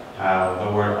about how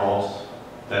the word alt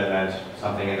that meant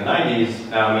something in the 90s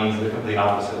now means the complete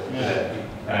opposite today,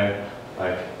 right?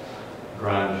 Like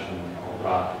grunge and alt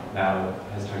rock now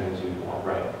has turned into alt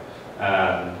right.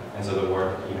 And so the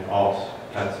word even alt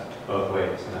cuts both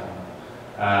ways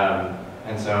now.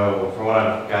 And so from what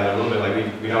I've gathered a little bit,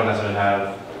 like we don't necessarily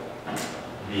have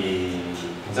the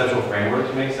conceptual framework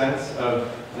to make sense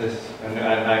of this. And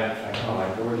I don't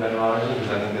like the word metamodernism because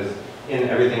I think there's, in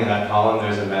everything in that column,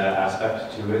 there's a meta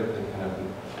aspect to it that kind of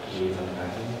needs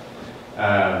unpacking.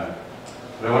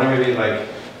 But I wonder maybe like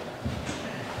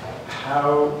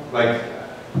how, like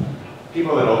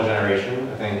people of the older generation,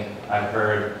 I think I've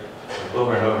heard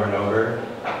over and over and over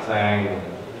saying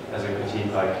as a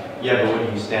critique, like, yeah, but what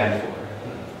do you stand for?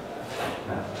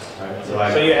 No, right? So,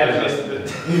 like, so you have listed it.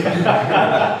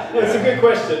 That's a good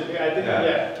question. Yeah, I think,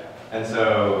 yeah. And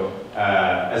so,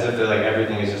 as if like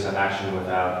everything is just an action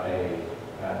without a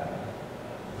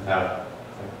without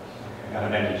kind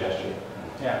of empty gesture.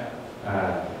 Yeah.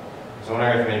 So I'm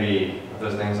wondering if maybe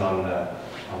those things on the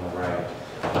right.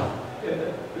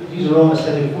 These are all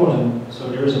aesthetic forms, so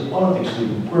there is a politics to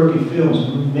them. Quirky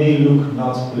films may look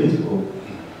not political,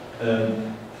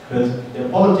 but their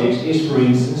politics is, for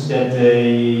instance, that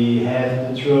they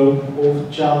have the trope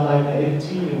of childlike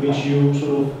naivety, in which you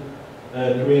sort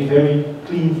of create very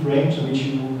clean frames, in which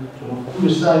you sort of put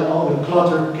aside all the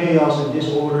clutter, chaos, and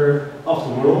disorder of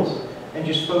the world and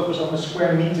just focus on the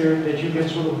square meter that you can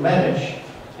sort of manage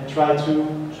and try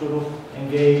to sort of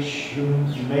engage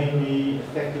humanely,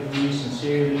 effectively,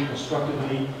 sincerely,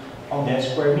 constructively on that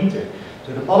square meter.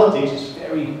 So the politics is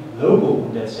very local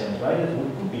in that sense, right? It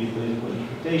would be a political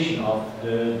interpretation of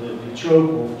the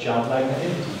trope of childlike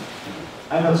naivety.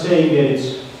 I'm not saying that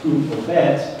it's good or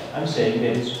bad, I'm saying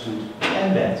that it's good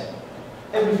and bad.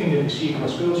 Everything that we see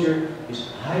across culture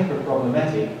is hyper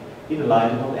problematic in the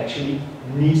light of what actually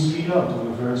needs to be done to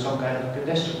avert some kind of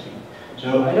catastrophe.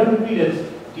 So I don't agree that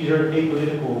these are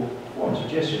apolitical forms of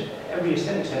gesture. Every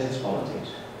aesthetics has its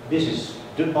politics. This is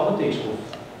the politics of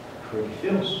quirky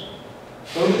films.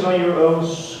 Focus on your own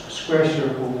square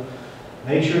circle.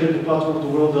 Make sure that the clutter of the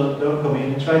world don't come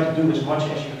in, and try to do as much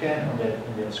as you can on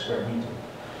in that square meter.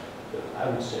 I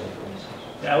would say, for instance.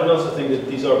 Yeah, I would also think that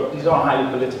these are highly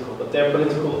political, but they're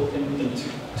political in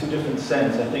two different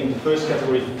senses. I think the first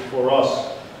category for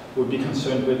us would be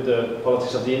concerned with the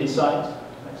politics of the inside.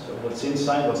 Right? So what's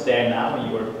inside, what's there now,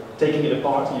 and you're taking it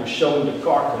apart and you're showing the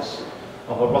carcass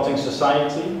of a rotting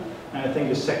society. And I think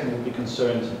the second would be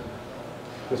concerned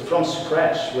with, from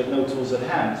scratch, with no tools at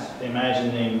hand,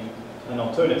 imagining an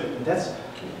alternative. And that's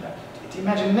the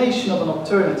imagination of an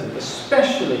alternative,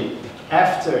 especially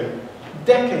after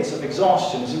decades of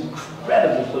exhaustion, is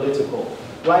incredibly political,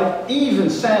 right? Even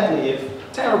sadly, if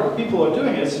terrible people are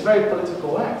doing it, it's a very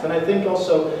political act. And I think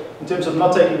also, in terms of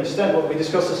not taking a stand, well, we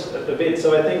discussed this a bit,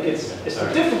 so I think it's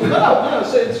difficult. No,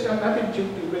 so I'm happy to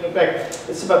bring it back.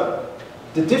 It's about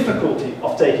the difficulty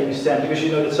of taking a stand, because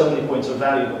you know that so many points are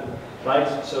valuable,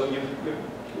 right? So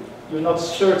you're not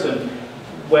certain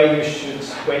where you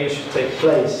should take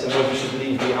place and what you should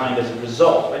leave behind as a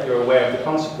result, right? You're aware of the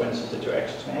consequences that your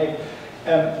actions may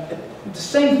have. The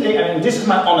same thing, I mean, this is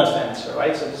my honest answer,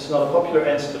 right? So this is not a popular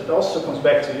answer, but it also comes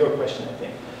back to your question, I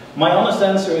think. My honest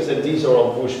answer is that these are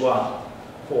all bourgeois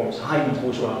forms, highly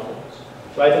bourgeois forms,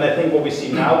 right? And I think what we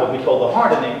see now, what we call the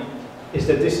hardening, is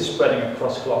that this is spreading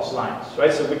across class lines,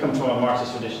 right? So we come from a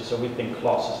Marxist tradition, so we think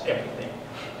class is everything,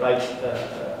 right?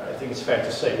 I think it's fair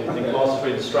to say, we think class is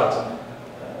really the stratum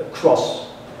across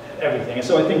everything. And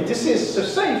so I think this is so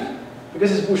safe,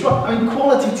 because it's bourgeois. I mean,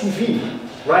 quality TV,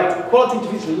 right? Quality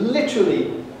TV is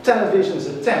literally television's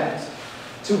attempt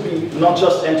to be not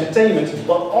just entertainment,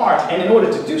 but art. And in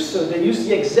order to do so, they use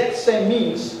the exact same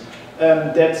means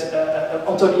that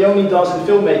Antonioni does in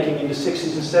filmmaking in the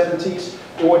 60s and 70s,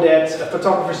 or that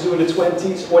photographers do in the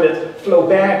 20s, or that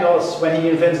Flaubert does when he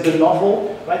invents the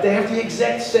novel, right? They have the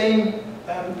exact same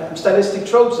stylistic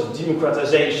tropes of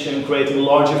democratization, creating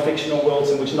larger fictional worlds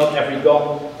in which not every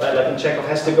gun, right, like in Chekhov,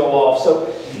 has to go off. So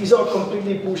these are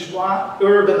completely bourgeois,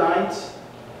 urbanite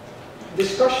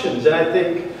discussions, and I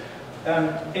think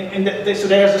so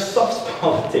there's a soft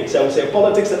politics, I would say, a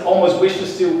politics that almost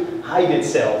wishes to hide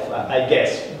itself, I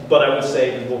guess. But I would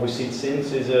say that what we've seen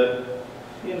since is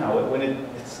when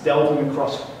it's delving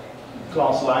across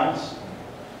class lines.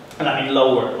 And I mean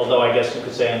lower, although I guess you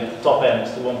could say on the top end,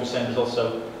 the 1% is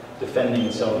also defending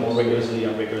itself more rigorously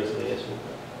and rigorously as well.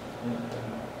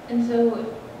 And so,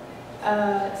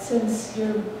 since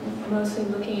you're mostly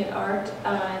looking at art,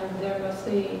 and they're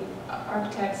mostly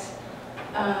architects,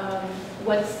 I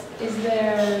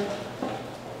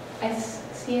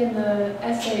see in the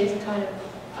essays a kind of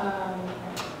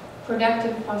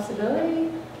productive possibility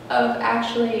of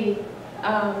actually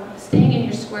staying in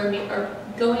your square meter, or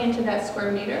going into that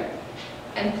square meter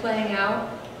and playing out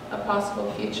a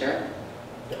possible future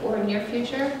or near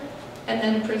future, and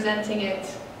then presenting it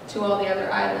to all the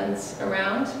other islands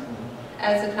around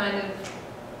as a kind of,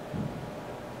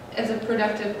 as a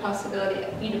productive possibility,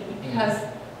 because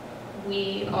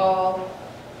we all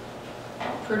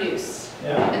produce.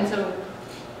 Yeah. And so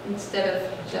instead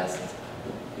of just,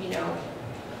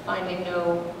 finding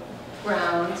no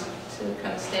ground to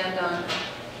kind of stand on,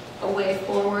 a way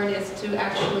forward is to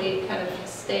actually kind of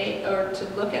stay, or to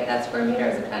look at that square meter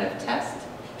as a kind of test,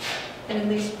 and at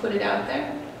least put it out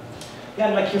there. Yeah,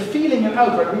 like you're feeling it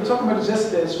out, right? We were talking about this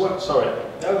yesterday as well. Sorry.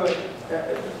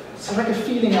 It's like a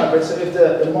feeling out, right? So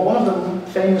if one of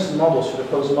the famous models for the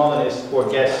postmodernist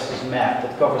Borges' map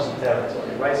that covers the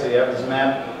territory, right? So you have this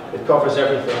map that covers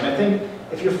everything. And I think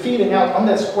if you're feeling out on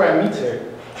that square meter,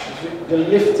 you're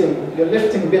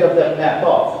lifting a bit of that map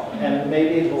up, and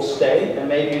maybe it will stay, and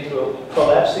maybe it will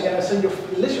collapse again. And so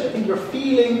I think you're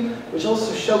feeling, which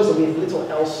also shows that we have little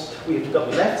else we've got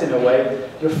left in a way.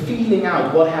 You're feeling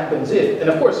out what happens if, and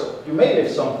of course, you may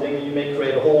lift something, and you may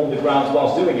create a hole in the ground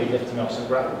whilst doing it, lifting up some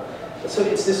gravel. So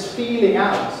it's this feeling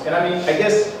out, and I mean, I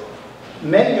guess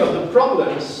many of the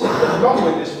problems that come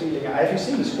with this feeling out. Have you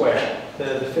seen The Square,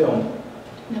 the film?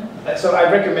 No. So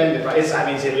I recommend it. Right? I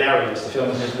mean, it's hilarious. The film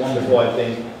is just wonderful, I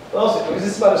think. But also, because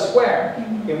it's about a square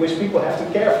in which people have to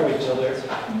care for each other,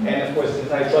 and of course, the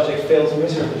entire project fails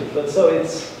miserably. But so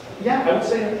it's, yeah, I would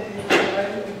say I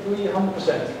agree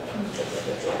 100%.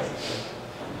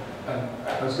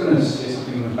 I was going to say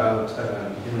something about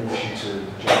in relation to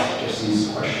Jesse's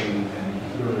question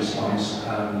and your response.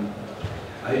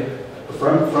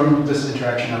 From this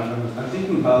interaction, I'm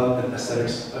thinking about the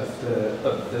aesthetics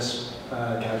of this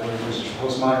category versus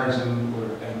postmodernism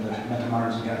and the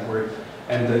metamodernism category,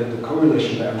 and the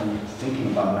correlation that I'm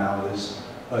thinking about now is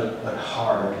a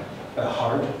hard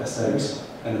aesthetics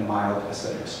and a mild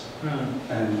aesthetics.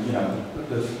 And you know,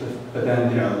 but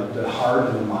then you know, the hard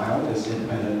and the mild is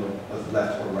independent of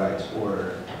left or right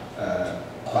or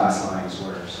class lines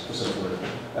or so forth.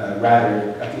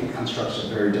 Rather, I think it constructs a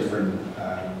very different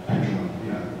pendulum.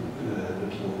 You know, the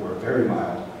people who are very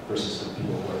mild versus the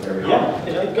people who are very hard.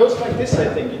 Yeah, it goes like this,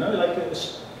 I think. You know, like a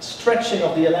stretching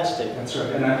of the elastic. That's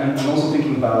right. And I'm also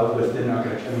thinking about within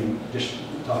architecture. I mean, just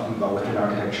talking about within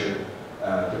architecture,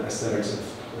 the aesthetics of,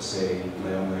 let's say,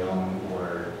 Leon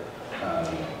or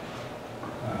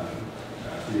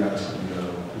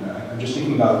I'm just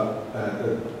thinking about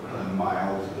a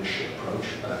mild-ish approach,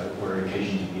 or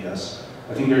occasion DBS.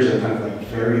 I think there's a kind of like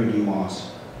very nuanced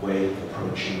way of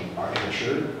approaching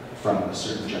architecture from a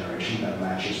certain generation that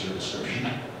matches your description,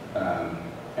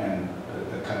 and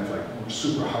a kind of like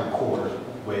super hardcore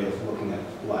way of looking at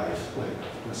life, like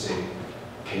let's say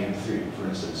KM3, for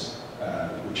instance,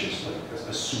 which is like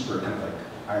a super kind of like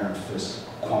iron fist,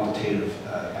 quantitative,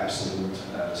 absolute,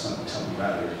 something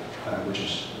rather, which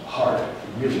is hard,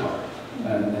 really hard.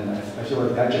 And I feel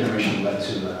like that generation led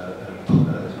to,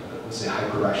 let's say,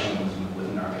 hyper-rationalism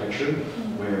within architecture,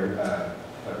 where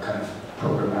a kind of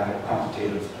programmatic,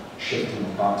 quantitative shifting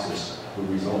of boxes would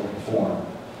result in form.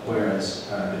 Whereas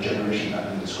the generation that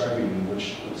I'm describing,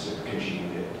 which is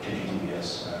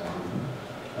KGDBS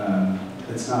group,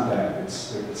 it's not that,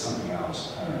 it's something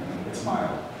else. It's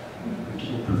mild. And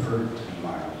people prefer to be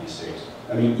mild these days.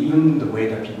 I mean, even the way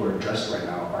that people are dressed right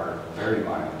now are very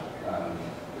mild.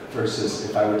 Versus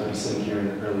if I were to be sitting here in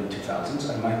the early 2000s,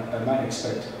 I might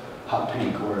expect hot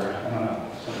pink or, I don't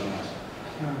know, something else.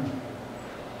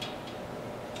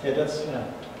 Yeah, that's, yeah.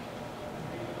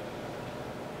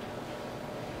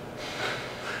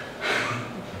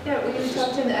 Yeah, we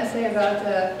talked in the essay about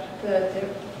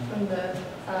from the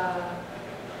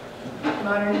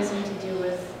modernism to do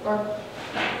with, or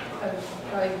I'm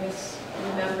probably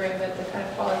misremembering, but the kind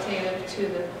of qualitative to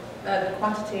the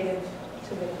quantitative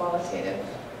to the qualitative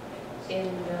in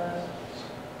the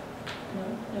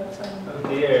notes on. Oh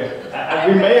dear.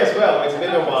 We may as well, it's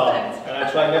been a while. And I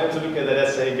try never to look at that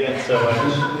essay again, so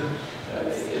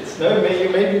it's, no, you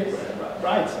may be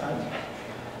right.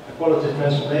 A qualitative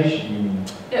transformation, you mean?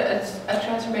 Yeah, it's a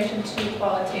transformation to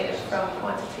qualitative from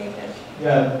quantitative.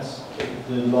 Yeah, that's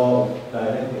the law of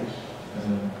dialectics.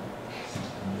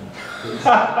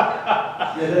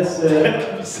 Yeah, that's That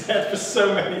can be said for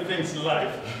so many things in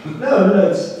life. no,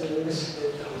 it's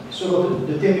sort of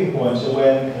the tipping point. So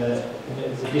when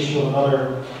in addition of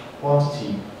another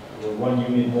quantity, or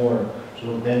 1 unit more,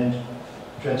 sort of then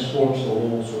transforms the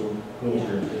whole sort of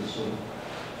culture. It's sort of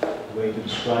the way to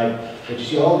describe. But you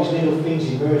see all these little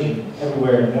things emerging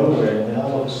everywhere and nowhere, and then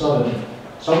all of a sudden,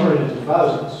 somewhere in the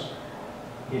 2000s,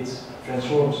 it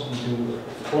transforms into a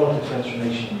quality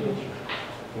transformation in culture.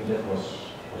 I think that was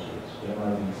it. That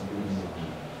might be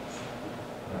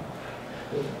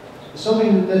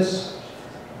something that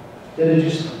I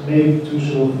just made to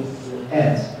sort of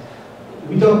add.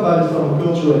 We talk about it from a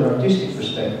cultural and artistic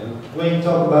perspective. When you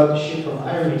talk about the shift from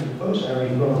irony to post-irony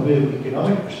from a political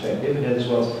economic perspective, and that is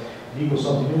what Nico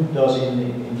Santinuk does in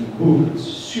the book, it's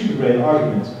a super great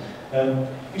argument.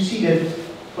 You see that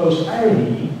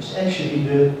post-irony is actually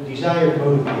the desired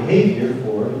mode of behavior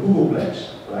for the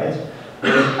Googleplex, right?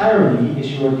 Whereas irony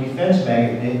is your defense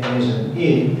mechanism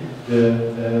in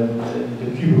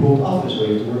the cubicle office where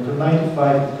you have to work from 9 to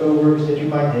 5 with co-workers that you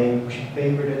might hate, pushing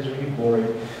paper that's really boring.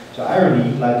 So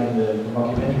irony, like in the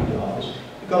mockumentary The Office,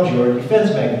 becomes your defense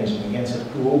mechanism against a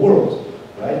cruel world,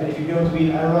 right? But if you're going to be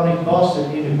an ironic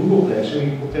bastard in the Googleplex or in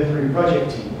a contemporary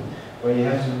project team, where you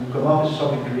have to come up with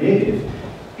something creative,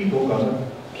 people are going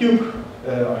to puke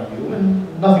on you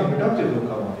and nothing productive will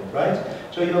come of it, right?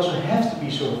 So you also have to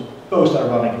be sort of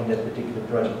post-ironic in that particular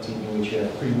project team in which you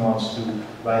have 3 months to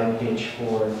write a pitch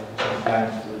for some kind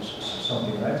of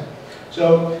something, right?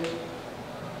 So,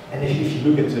 and if you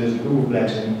look at the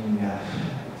Googleplex, I mean,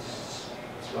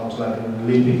 it's almost like an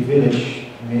Olympic village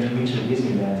mixed with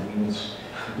Disneyland. I mean, it's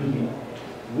completely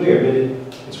weird, but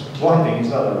it's one thing, it's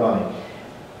not ironic.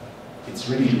 it's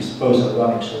really this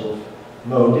post-ironic sort of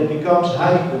mode that becomes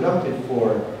highly productive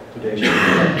for today's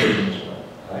capitalism as well,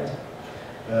 right?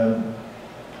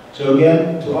 So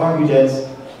again, to argue that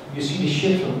you see the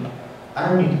shift from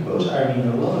irony to post-irony in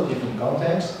a lot of different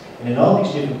contexts, and in all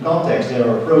these different contexts there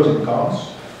are pros and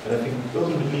cons, but I think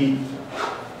ultimately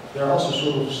they're also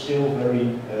sort of still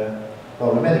very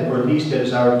problematic, or at least that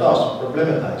is our task, to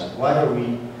problematize it. Why are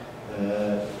we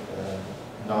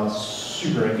not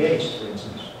super engaged, for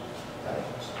instance? I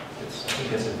think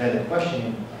that's a valid question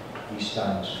in these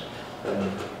times.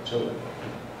 Sorry,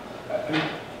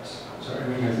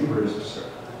 I think we're just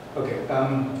okay.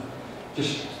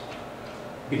 Just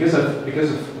because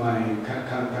of my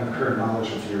kind of current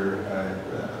knowledge of your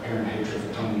apparent hatred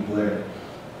for Tony Blair,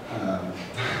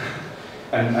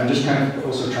 and I'm just kind of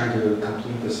also trying to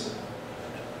complete this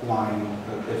line.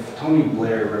 If Tony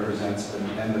Blair represents the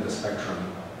end of the spectrum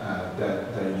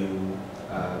that you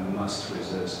must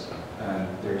resist, and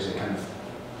there's a kind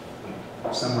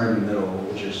of somewhere in the middle,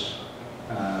 which is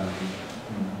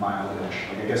mildish.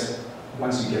 Like I guess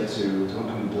once you get to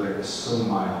Tony Blair, it's so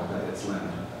mild that it's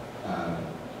limp.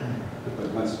 But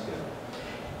once, yeah.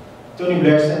 Tony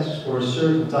Blair stands for a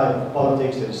certain type of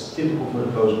politics that is typical for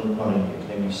the postmodern years,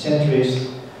 namely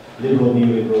centrist, liberal,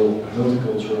 neoliberal,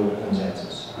 multicultural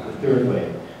consensus. The third way,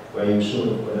 where you sort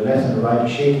of, where the left and the right are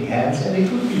shaking hands, and it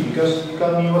could be because the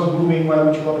economy was booming. Why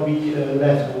would you want to be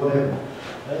left or whatever?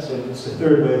 So it's the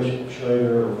third way of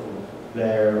Schröder, of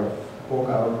Blair, of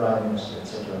Krakauer, Prime Minister,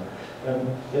 etc.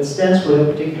 That stands for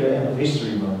that particular end of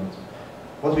history moment.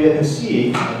 What we have been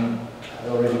seeing, and I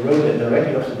already wrote that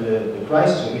directly after the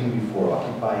crisis, or even before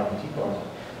Occupy and the Tea Party,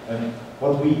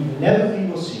 what we inevitably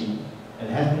will see, and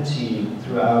have been seeing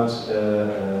throughout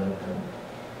the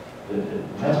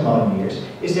metamodern years,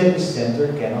 is that the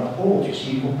center cannot hold. You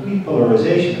see complete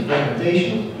polarization and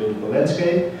fragmentation of the political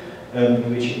landscape,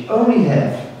 in which you only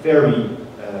have very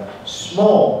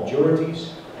small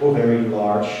majorities or very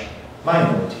large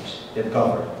minorities that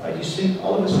govern. Right? You see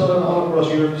all of a sudden, all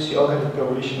across Europe, you see all kinds of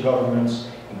coalition governments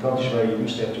in countries where you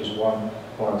used to have just one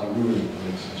party ruling, for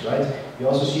instance, right? You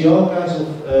also see all kinds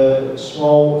of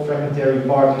small fragmentary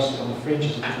parties on the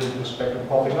fringes of the political spectrum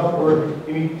popping up, or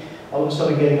I mean, all of a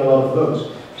sudden getting a lot of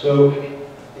votes. So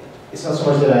it's not so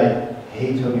much that I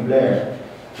hate Tony Blair,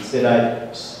 it's that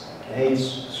I hate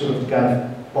sort of the kind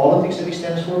of politics that he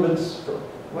stands for, but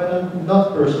well,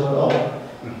 not personal at all.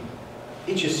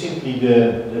 It's just simply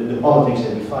the politics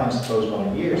that defines the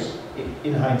postmodern years,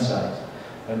 in hindsight.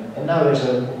 And now there's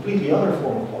a completely other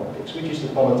form of politics, which is the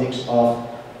politics of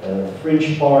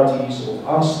fringe parties, of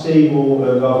unstable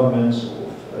governments,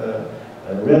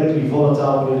 of radically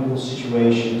volatile political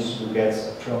situations. Look at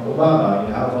Trump, Obama, you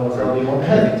know, how volatile they want to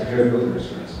have it. Geert Wilders,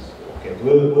 for instance. Okay,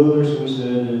 Wilders, who's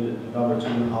the number 2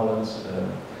 in Holland,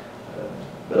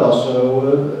 but also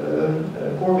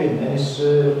Corbyn and his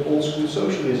old school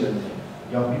socialism.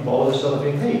 Young people all of a sudden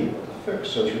think, hey, what the fuck,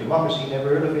 social democracy, never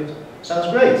heard of it.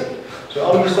 Sounds great. So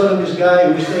all of a sudden this guy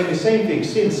who was saying the same thing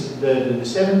since the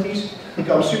 70s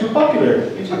becomes super popular.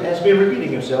 He has been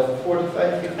repeating himself for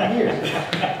 45, 50 years.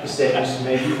 The same is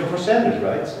maybe even for Sanders,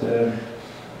 right?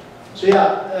 So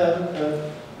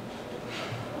yeah,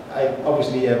 I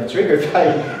obviously am triggered by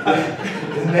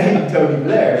the name Tony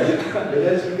Blair, but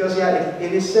that's because yeah,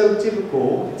 it is so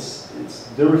typical. It's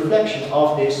the reflection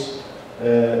of this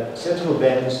sense of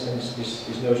abandonment and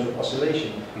this notion of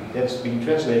oscillation that's been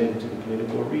translated into the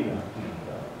political arena.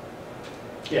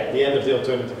 Yeah, the end of the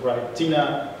alternative, right?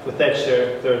 Tina for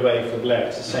Thatcher, third wave for Blair.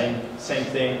 It's the same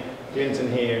thing.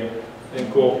 Clinton here,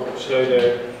 then Kok,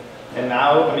 Schröder, and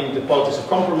now, I mean, the politics of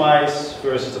compromise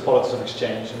versus the politics of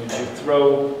exchange, in which you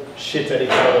throw shit at each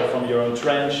other from your own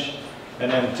trench,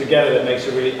 and then together that makes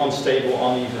a really unstable,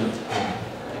 uneven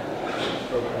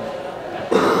program.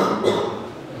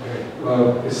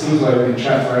 Well, it seems like we can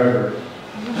chat forever.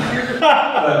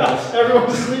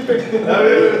 Everyone's sleeping.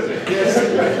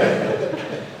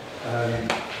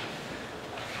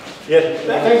 Yeah,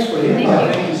 thanks for the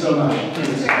invite. Thank you. Thank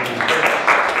you so much.